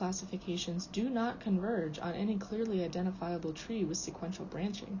molecular classifications do not converge on any clearly identifiable tree with sequential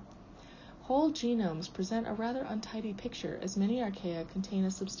branching. Whole genomes present a rather untidy picture, as many archaea contain a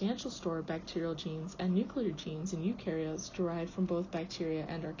substantial store of bacterial genes and nuclear genes in eukaryotes derived from both bacteria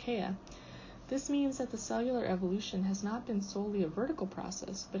and archaea. This means that the cellular evolution has not been solely a vertical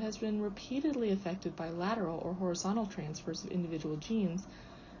process, but has been repeatedly affected by lateral or horizontal transfers of individual genes,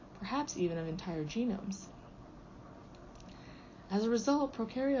 perhaps even of entire genomes. As a result,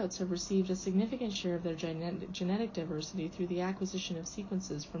 prokaryotes have received a significant share of their genetic diversity through the acquisition of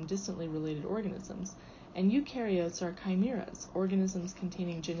sequences from distantly related organisms, and eukaryotes are chimeras, organisms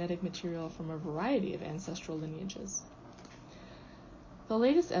containing genetic material from a variety of ancestral lineages. The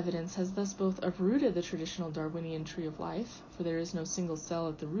latest evidence has thus both uprooted the traditional Darwinian tree of life, for there is no single cell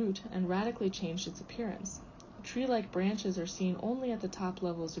at the root, and radically changed its appearance. Tree-like branches are seen only at the top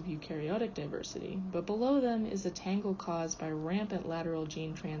levels of eukaryotic diversity, but below them is a tangle caused by rampant lateral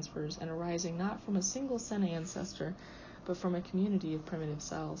gene transfers and arising not from a single Senna ancestor, but from a community of primitive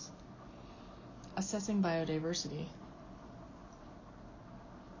cells. Assessing biodiversity.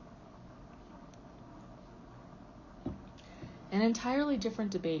 An entirely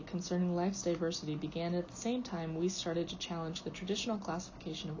different debate concerning life's diversity began at the same time we started to challenge the traditional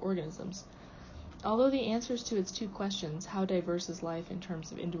classification of organisms. Although the answers to its two questions, how diverse is life in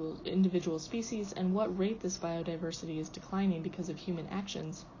terms of individual species and what rate this biodiversity is declining because of human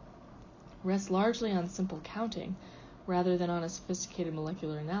actions, rest largely on simple counting rather than on a sophisticated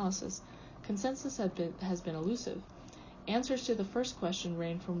molecular analysis, consensus has been elusive. Answers to the first question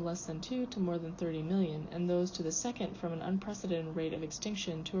range from less than 2 to more than 30 million, and those to the second from an unprecedented rate of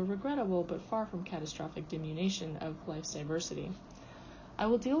extinction to a regrettable but far from catastrophic diminution of life's diversity. I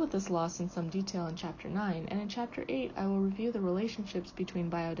will deal with this loss in some detail in Chapter 9, and in Chapter 8 I will review the relationships between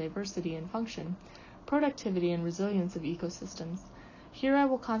biodiversity and function, productivity and resilience of ecosystems. Here I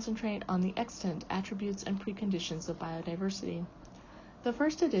will concentrate on the extent, attributes, and preconditions of biodiversity. The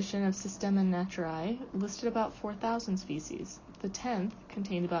first edition of Systema Naturae listed about 4,000 species. The 10th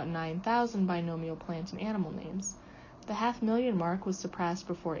contained about 9,000 binomial plant and animal names. The 500,000 mark was surpassed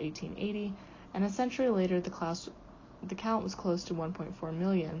before 1880, and a century later the count was close to 1.4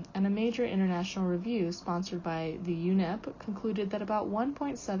 million, and a major international review sponsored by the UNEP concluded that about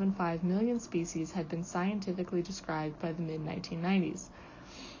 1.75 million species had been scientifically described by the mid-1990s.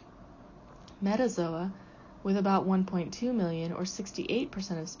 Metazoa, with about 1.2 million, or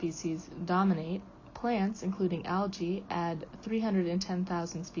 68% of species, dominate. Plants, including algae, add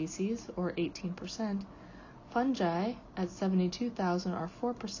 310,000 species, or 18%. Fungi, at 72,000, are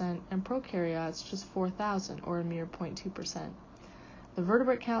 4%, and prokaryotes just 4,000, or a mere 0.2%. The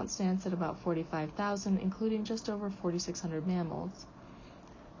vertebrate count stands at about 45,000, including just over 4,600 mammals.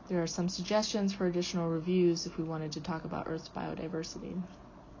 There are some suggestions for additional reviews if we wanted to talk about Earth's biodiversity.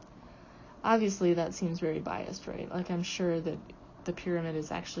 Obviously, that seems very biased, right? Like, I'm sure that the pyramid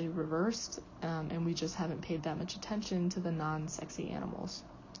is actually reversed, and we just haven't paid that much attention to the non-sexy animals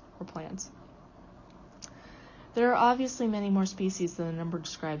or plants. There are obviously many more species than the number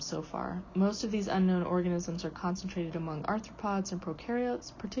described so far. Most of these unknown organisms are concentrated among arthropods and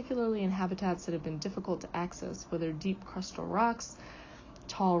prokaryotes, particularly in habitats that have been difficult to access, whether deep crustal rocks,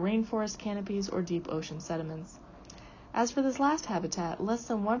 tall rainforest canopies, or deep ocean sediments. As for this last habitat, less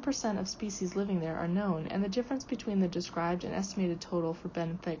than 1% of species living there are known, and the difference between the described and estimated total for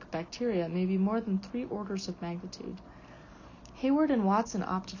benthic bacteria may be more than 3 orders of magnitude. Hayward and Watson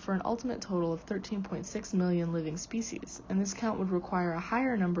opted for an ultimate total of 13.6 million living species, and this count would require a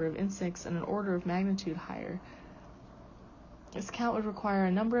higher number of insects and an order of magnitude higher.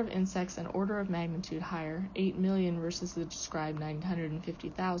 8 million versus the described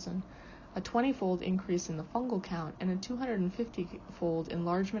 950,000. A 20-fold increase in the fungal count, and a 250-fold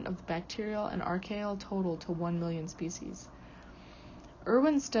enlargement of the bacterial and archaeal total to 1 million species.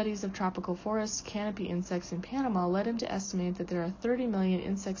 Irwin's studies of tropical forest canopy insects in Panama led him to estimate that there are 30 million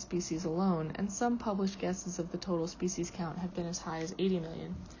insect species alone, and some published guesses of the total species count have been as high as 80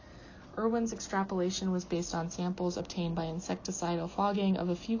 million. Irwin's extrapolation was based on samples obtained by insecticidal fogging of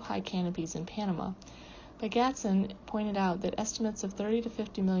a few high canopies in Panama. But Gatson pointed out that estimates of 30 to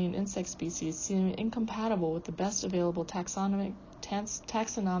 50 million insect species seem incompatible with the best available taxonomic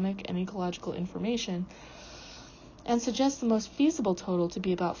and ecological information, and suggests the most feasible total to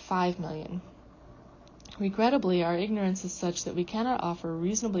be about 5 million. Regrettably, our ignorance is such that we cannot offer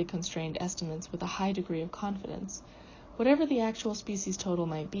reasonably constrained estimates with a high degree of confidence. Whatever the actual species total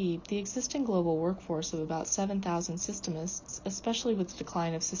might be, the existing global workforce of about 7,000 systemists, especially with the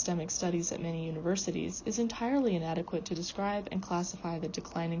decline of systemic studies at many universities, is entirely inadequate to describe and classify the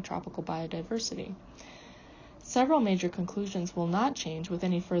declining tropical biodiversity. Several major conclusions will not change with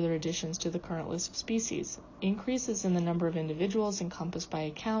any further additions to the current list of species. Increases in the number of individuals encompassed by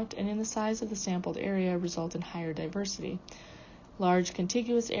a count and in the size of the sampled area result in higher diversity. Large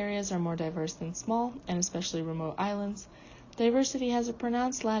contiguous areas are more diverse than small, and especially remote islands. Diversity has a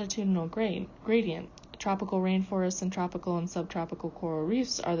pronounced latitudinal gradient. Tropical rainforests and tropical and subtropical coral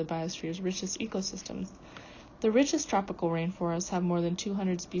reefs are the biosphere's richest ecosystems. The richest tropical rainforests have more than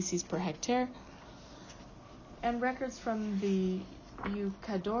 200 species per hectare, and records from the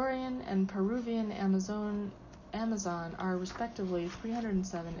Ecuadorian and Peruvian Amazon are respectively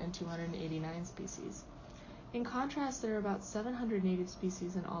 307 and 289 species. In contrast, there are about 700 native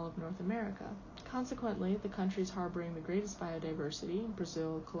species in all of North America. Consequently, the countries harboring the greatest biodiversity,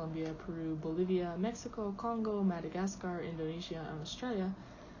 Brazil, Colombia, Peru, Bolivia, Mexico, Congo, Madagascar, Indonesia, and Australia,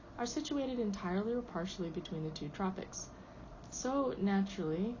 are situated entirely or partially between the two tropics. So,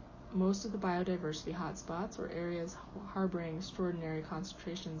 naturally, most of the biodiversity hotspots, or areas harboring extraordinary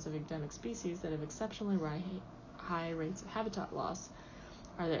concentrations of endemic species that have exceptionally high rates of habitat loss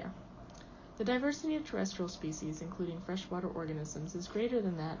are there. The diversity of terrestrial species, including freshwater organisms, is greater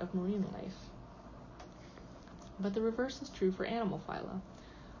than that of marine life. But the reverse is true for animal phyla.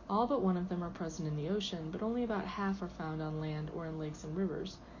 All but one of them are present in the ocean, but only about half are found on land or in lakes and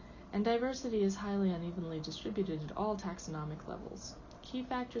rivers, and diversity is highly unevenly distributed at all taxonomic levels. Key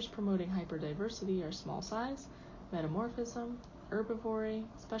factors promoting hyperdiversity are small size, metamorphism, herbivory,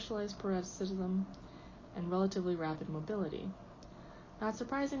 specialized parasitism, and relatively rapid mobility. Not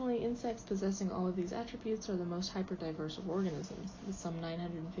surprisingly, insects possessing all of these attributes are the most hyperdiverse of organisms. With some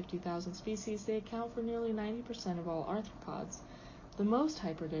 950,000 species, they account for nearly 90% of all arthropods, the most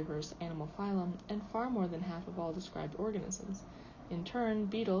hyperdiverse animal phylum, and far more than half of all described organisms. In turn,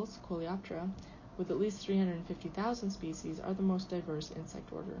 beetles, Coleoptera, with at least 350,000 species, are the most diverse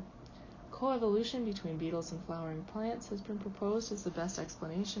insect order. Coevolution between beetles and flowering plants has been proposed as the best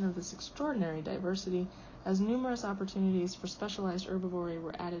explanation of this extraordinary diversity, as numerous opportunities for specialized herbivory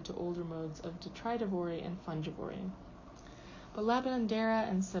were added to older modes of detritivory and fungivory. But Labandera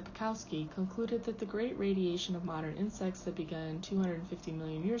and Sepkowski concluded that the great radiation of modern insects that began 250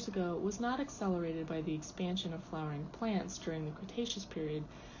 million years ago was not accelerated by the expansion of flowering plants during the Cretaceous period,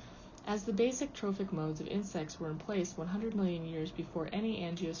 as the basic trophic modes of insects were in place 100 million years before any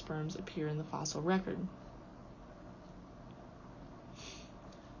angiosperms appear in the fossil record.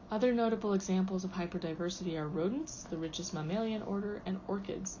 Other notable examples of hyperdiversity are rodents, the richest mammalian order, and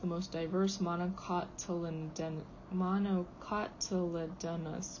orchids, the most diverse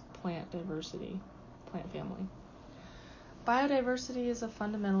monocotyledonous plant family. Biodiversity is a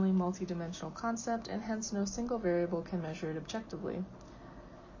fundamentally multidimensional concept, and hence no single variable can measure it objectively.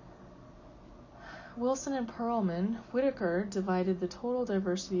 Wilson and Perelman Whitaker divided the total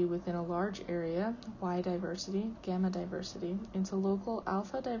diversity within a large area, Y diversity, gamma diversity, into local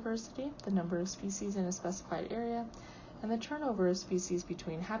alpha diversity, the number of species in a specified area, and the turnover of species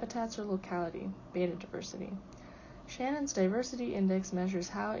between habitats or locality, beta diversity. Shannon's diversity index measures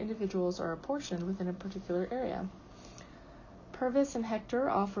how individuals are apportioned within a particular area. Purvis and Hector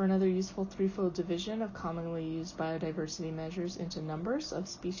offer another useful threefold division of commonly used biodiversity measures into numbers of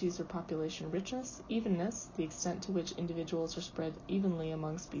species or population richness, evenness, the extent to which individuals are spread evenly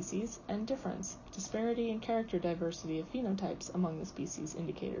among species, and difference, disparity and character diversity of phenotypes among the species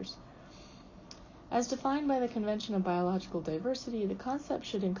indicators. As defined by the convention of biological diversity, the concept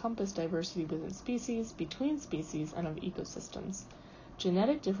should encompass diversity within species, between species, and of ecosystems.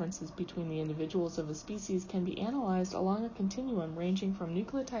 Genetic differences between the individuals of a species can be analyzed along a continuum ranging from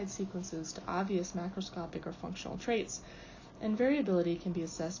nucleotide sequences to obvious macroscopic or functional traits, and variability can be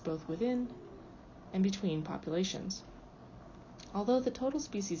assessed both within and between populations. Although the total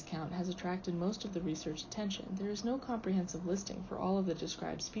species count has attracted most of the research attention, there is no comprehensive listing for all of the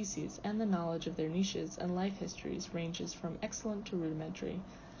described species, and the knowledge of their niches and life histories ranges from excellent to rudimentary.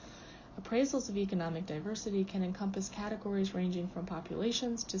 Appraisals of economic diversity can encompass categories ranging from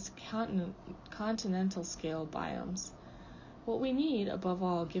populations to continental scale biomes. What we need, above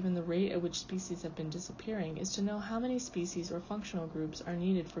all, given the rate at which species have been disappearing, is to know how many species or functional groups are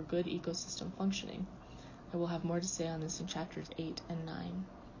needed for good ecosystem functioning. I will have more to say on this in chapters 8 and 9.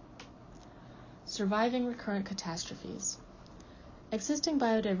 Surviving recurrent catastrophes. Existing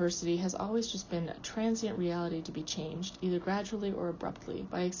biodiversity has always just been a transient reality to be changed, either gradually or abruptly,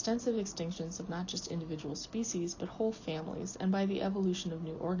 by extensive extinctions of not just individual species, but whole families, and by the evolution of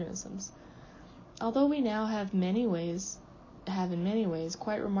new organisms. Although we now have in many ways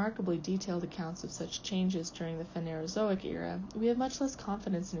quite remarkably detailed accounts of such changes during the Phanerozoic era, we have much less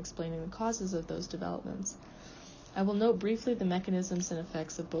confidence in explaining the causes of those developments. I will note briefly the mechanisms and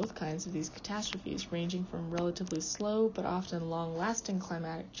effects of both kinds of these catastrophes, ranging from relatively slow but often long-lasting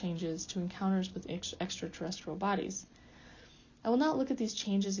climatic changes to encounters with extraterrestrial bodies. I will not look at these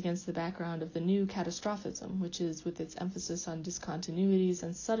changes against the background of the new catastrophism, which is, with its emphasis on discontinuities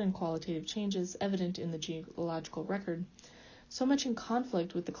and sudden qualitative changes evident in the geological record, so much in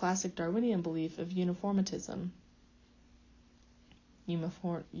conflict with the classic Darwinian belief of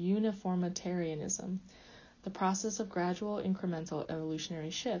uniformitarianism, the process of gradual incremental evolutionary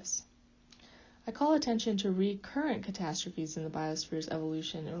shifts. I call attention to recurrent catastrophes in the biosphere's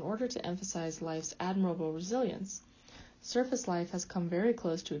evolution in order to emphasize life's admirable resilience. Surface life has come very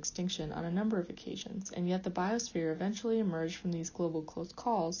close to extinction on a number of occasions, and yet the biosphere eventually emerged from these global close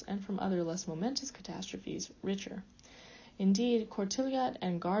calls and from other less momentous catastrophes richer. Indeed, Courtilliot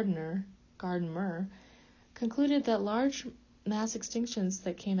and Gardner concluded that large mass extinctions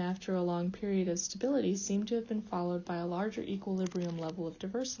that came after a long period of stability seem to have been followed by a larger equilibrium level of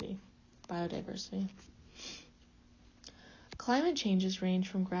biodiversity. Climate changes range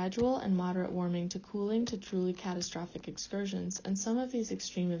from gradual and moderate warming to cooling to truly catastrophic excursions, and some of these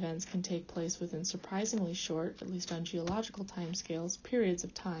extreme events can take place within surprisingly short, at least on geological timescales, periods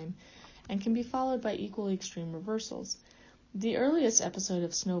of time, and can be followed by equally extreme reversals. The earliest episode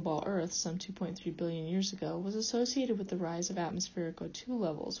of Snowball Earth, some 2.3 billion years ago, was associated with the rise of atmospheric O2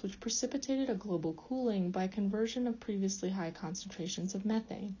 levels, which precipitated a global cooling by conversion of previously high concentrations of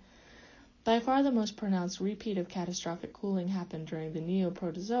methane. By far the most pronounced repeat of catastrophic cooling happened during the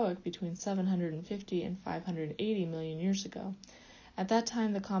Neoproterozoic between 750 and 580 million years ago. At that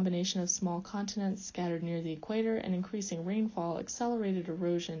time, the combination of small continents scattered near the equator and increasing rainfall accelerated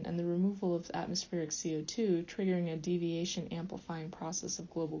erosion and the removal of atmospheric CO2, triggering a deviation-amplifying process of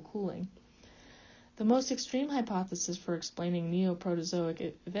global cooling. The most extreme hypothesis for explaining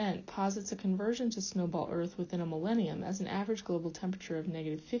Neoproterozoic event posits a conversion to Snowball Earth within a millennium, as an average global temperature of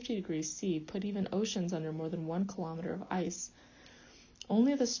negative 50 degrees C put even oceans under more than 1 kilometer of ice.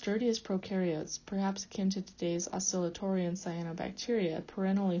 Only the sturdiest prokaryotes, perhaps akin to today's oscillatorian cyanobacteria,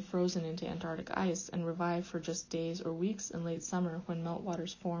 perennially frozen into Antarctic ice and revived for just days or weeks in late summer when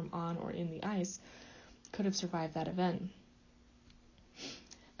meltwaters form on or in the ice, could have survived that event.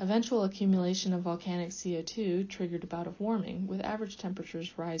 Eventual accumulation of volcanic CO2 triggered a bout of warming, with average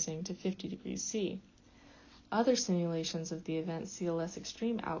temperatures rising to 50 degrees C. Other simulations of the event see a less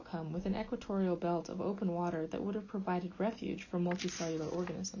extreme outcome, with an equatorial belt of open water that would have provided refuge for multicellular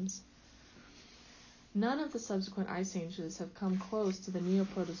organisms. None of the subsequent ice ages have come close to the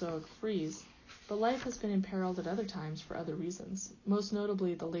Neoproterozoic freeze, but life has been imperiled at other times for other reasons. Most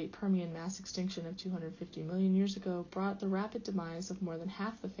notably, the late Permian mass extinction of 250 million years ago brought the rapid demise of more than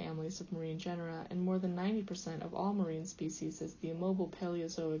half the families of marine genera and more than 90% of all marine species, as the immobile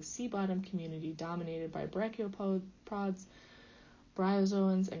Paleozoic sea bottom community dominated by brachiopods,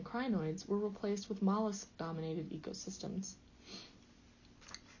 bryozoans, and crinoids were replaced with mollusk-dominated ecosystems.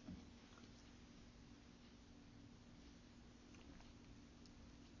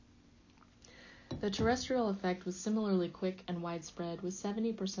 The terrestrial effect was similarly quick and widespread, with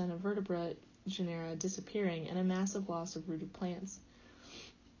 70% of vertebrate genera disappearing and a massive loss of rooted plants.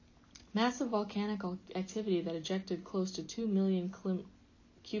 Massive volcanic activity that ejected close to 2 million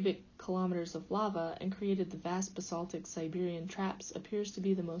cubic kilometers of lava and created the vast basaltic Siberian traps appears to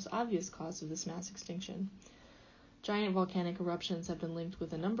be the most obvious cause of this mass extinction. Giant volcanic eruptions have been linked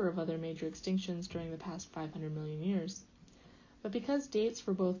with a number of other major extinctions during the past 500 million years. But because dates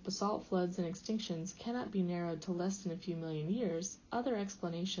for both basalt floods and extinctions cannot be narrowed to less than a few million years, other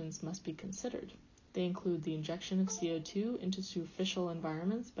explanations must be considered. They include the injection of CO2 into superficial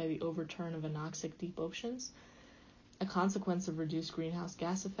environments by the overturn of anoxic deep oceans, a consequence of reduced greenhouse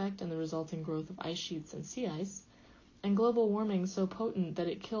gas effect and the resulting growth of ice sheets and sea ice, and global warming so potent that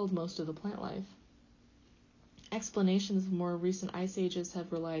it killed most of the plant life. Explanations of more recent ice ages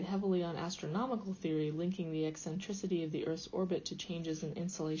have relied heavily on astronomical theory, linking the eccentricity of the Earth's orbit to changes in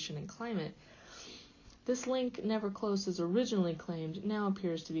insolation and climate. This link, never close as originally claimed, now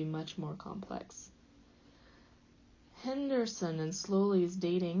appears to be much more complex. Henderson and Slowly's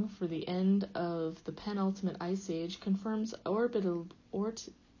dating for the end of the penultimate ice age confirms orbitally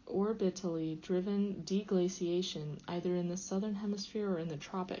driven deglaciation either in the southern hemisphere or in the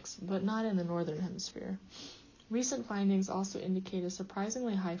tropics, but not in the northern hemisphere. Recent findings also indicate a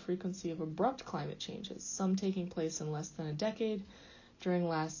surprisingly high frequency of abrupt climate changes, some taking place in less than a decade during the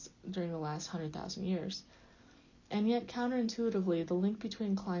last 100,000 years. And yet, counterintuitively, the link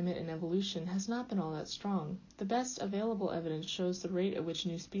between climate and evolution has not been all that strong. The best available evidence shows the rate at which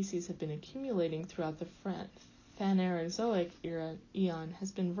new species have been accumulating throughout the Phanerozoic eon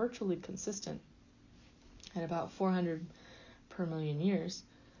has been virtually consistent, at about 400 per million years.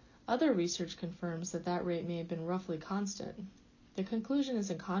 Other research confirms that rate may have been roughly constant. The conclusion is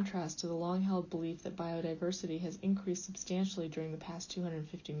in contrast to the long-held belief that biodiversity has increased substantially during the past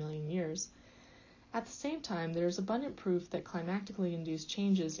 250 million years. At the same time, there is abundant proof that climatically induced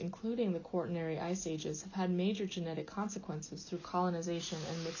changes, including the Quaternary ice ages, have had major genetic consequences through colonization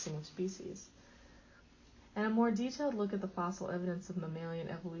and mixing of species. And a more detailed look at the fossil evidence of mammalian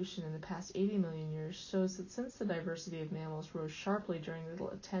evolution in the past 80 million years shows that since the diversity of mammals rose sharply during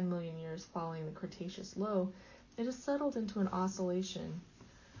the 10 million years following the Cretaceous low, it has settled into an oscillation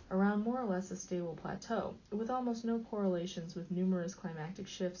around more or less a stable plateau, with almost no correlations with numerous climatic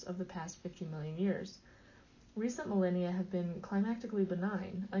shifts of the past 50 million years. Recent millennia have been climatically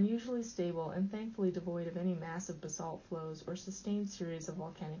benign, unusually stable, and thankfully devoid of any massive basalt flows or sustained series of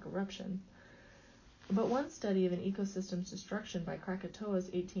volcanic eruption. But one study of an ecosystem's destruction by Krakatoa's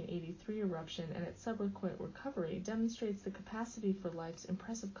 1883 eruption and its subsequent recovery demonstrates the capacity for life's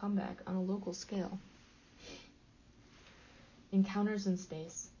impressive comeback on a local scale. Encounters in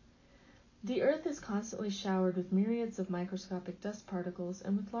space. The Earth is constantly showered with myriads of microscopic dust particles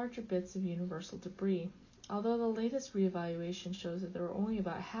and with larger bits of universal debris. Although the latest reevaluation shows that there are only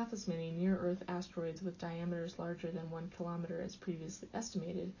about half as many near-Earth asteroids with diameters larger than 1 kilometer as previously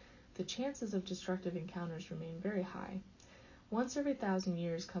estimated, the chances of destructive encounters remain very high. Once every 1,000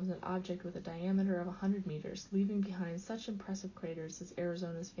 years comes an object with a diameter of 100 meters, leaving behind such impressive craters as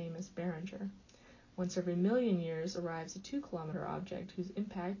Arizona's famous Barringer. Once every million years arrives a 2-kilometer object whose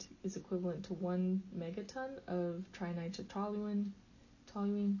impact is equivalent to 1 megaton of trinitrotoluene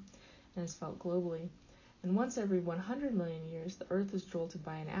and is felt globally. And once every 100 million years, the Earth is jolted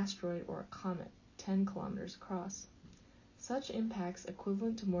by an asteroid or a comet 10 kilometers across. Such impacts,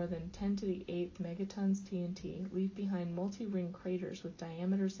 equivalent to more than 10 to the 8th megatons TNT, leave behind multi-ring craters with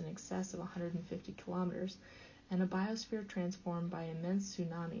diameters in excess of 150 kilometers, and a biosphere transformed by immense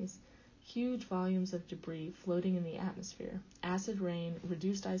tsunamis, huge volumes of debris floating in the atmosphere, acid rain,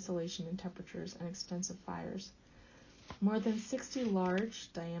 reduced isolation and temperatures, and extensive fires. More than 60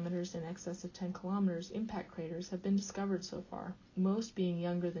 large, diameters in excess of 10 kilometers, impact craters have been discovered so far, most being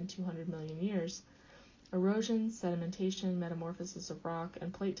younger than 200 million years. Erosion, sedimentation, metamorphosis of rock,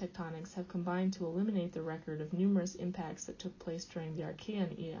 and plate tectonics have combined to eliminate the record of numerous impacts that took place during the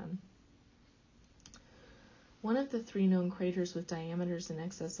Archean Eon. One of the 3 known craters with diameters in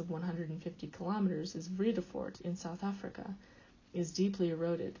excess of 150 kilometers is Vredefort in South Africa, is deeply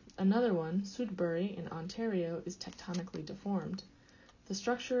eroded. Another one, Sudbury in Ontario, is tectonically deformed. The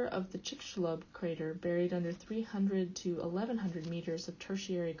structure of the Chicxulub crater, buried under 300 to 1,100 meters of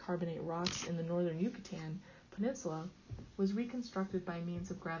tertiary carbonate rocks in the northern Yucatan Peninsula, was reconstructed by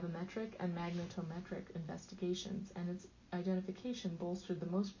means of gravimetric and magnetometric investigations, and its identification bolstered the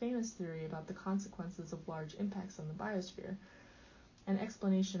most famous theory about the consequences of large impacts on the biosphere, an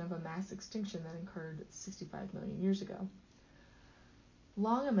explanation of a mass extinction that occurred 65 million years ago.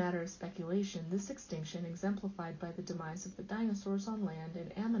 Long a matter of speculation, this extinction, exemplified by the demise of the dinosaurs on land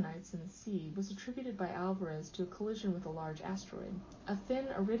and ammonites in the sea, was attributed by Alvarez to a collision with a large asteroid. A thin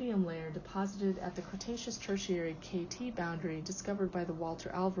iridium layer deposited at the Cretaceous-Tertiary KT boundary discovered by the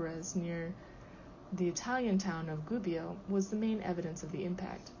Walter Alvarez near the Italian town of Gubbio was the main evidence of the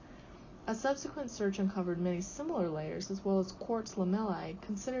impact. A subsequent search uncovered many similar layers, as well as quartz lamellae,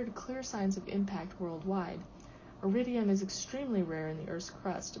 considered clear signs of impact worldwide. Iridium is extremely rare in the Earth's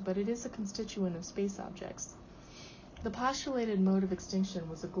crust, but it is a constituent of space objects. The postulated mode of extinction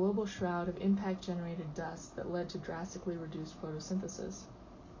was a global shroud of impact-generated dust that led to drastically reduced photosynthesis.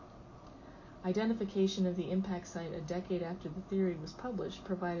 Identification of the impact site a decade after the theory was published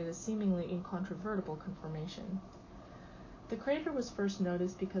provided a seemingly incontrovertible confirmation. The crater was first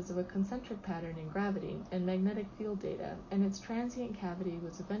noticed because of a concentric pattern in gravity and magnetic field data, and its transient cavity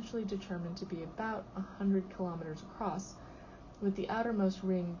was eventually determined to be about 100 kilometers across, with the outermost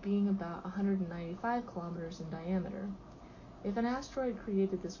ring being about 195 kilometers in diameter. If an asteroid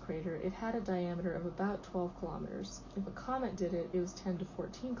created this crater, it had a diameter of about 12 kilometers. If a comet did it, it was 10 to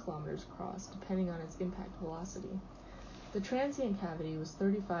 14 kilometers across, depending on its impact velocity. The transient cavity was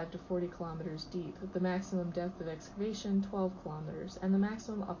 35 to 40 kilometers deep, the maximum depth of excavation 12 kilometers, and the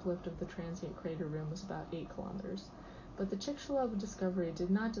maximum uplift of the transient crater rim was about 8 kilometers. But the Chicxulub discovery did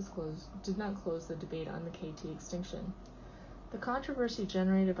not close the debate on the KT extinction. The controversy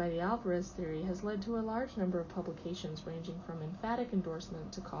generated by the Alvarez theory has led to a large number of publications ranging from emphatic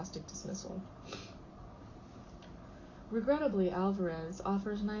endorsement to caustic dismissal. Regrettably, Alvarez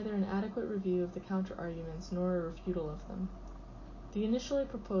offers neither an adequate review of the counter-arguments nor a refutal of them. The initially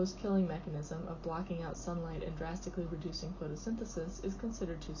proposed killing mechanism of blocking out sunlight and drastically reducing photosynthesis is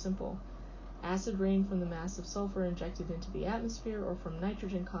considered too simple. Acid rain from the mass of sulfur injected into the atmosphere or from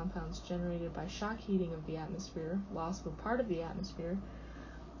nitrogen compounds generated by shock heating of the atmosphere, loss of a part of the atmosphere,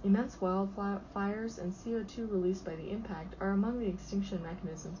 immense wildfires, and CO2 released by the impact are among the extinction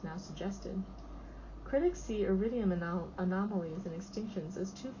mechanisms now suggested. Critics see iridium anomalies and extinctions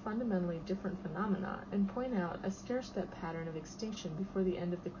as two fundamentally different phenomena and point out a stair-step pattern of extinction before the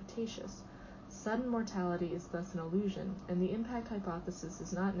end of the Cretaceous. Sudden mortality is thus an illusion, and the impact hypothesis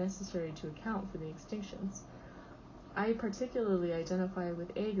is not necessary to account for the extinctions. I particularly identify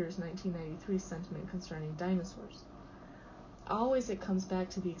with Ager's 1993 sentiment concerning dinosaurs. Always it comes back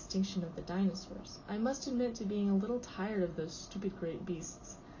to the extinction of the dinosaurs. I must admit to being a little tired of those stupid great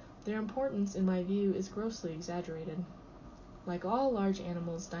beasts. Their importance, in my view, is grossly exaggerated. Like all large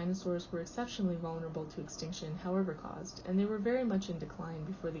animals, dinosaurs were exceptionally vulnerable to extinction, however caused, and they were very much in decline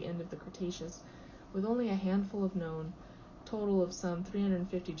before the end of the Cretaceous, with only a handful of known, total of some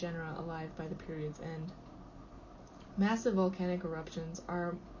 350 genera alive by the period's end. Massive volcanic eruptions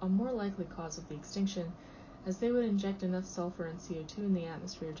are a more likely cause of the extinction, as they would inject enough sulfur and CO2 in the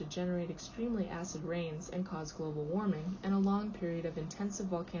atmosphere to generate extremely acid rains and cause global warming, and a long period of intensive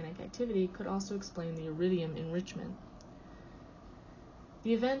volcanic activity could also explain the iridium enrichment.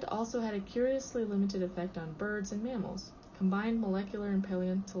 The event also had a curiously limited effect on birds and mammals. Combined molecular and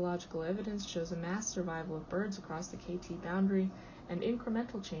paleontological evidence shows a mass survival of birds across the KT boundary and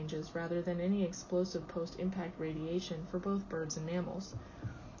incremental changes rather than any explosive post-impact radiation for both birds and mammals.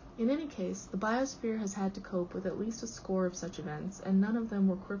 In any case, the biosphere has had to cope with at least a score of such events, and none of them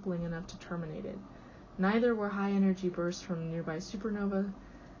were crippling enough to terminate it. Neither were high-energy bursts from nearby supernova.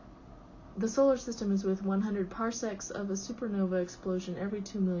 The solar system is within 100 parsecs of a supernova explosion every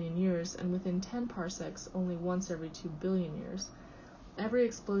 2 million years, and within 10 parsecs only once every 2 billion years. Every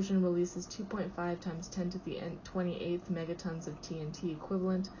explosion releases 2.5 times 10 to the 28th megatons of TNT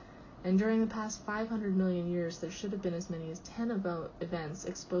equivalent, and during the past 500 million years there should have been as many as 10 events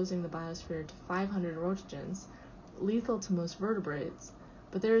exposing the biosphere to 500 rotogens, lethal to most vertebrates,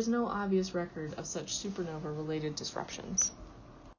 but there is no obvious record of such supernova-related disruptions.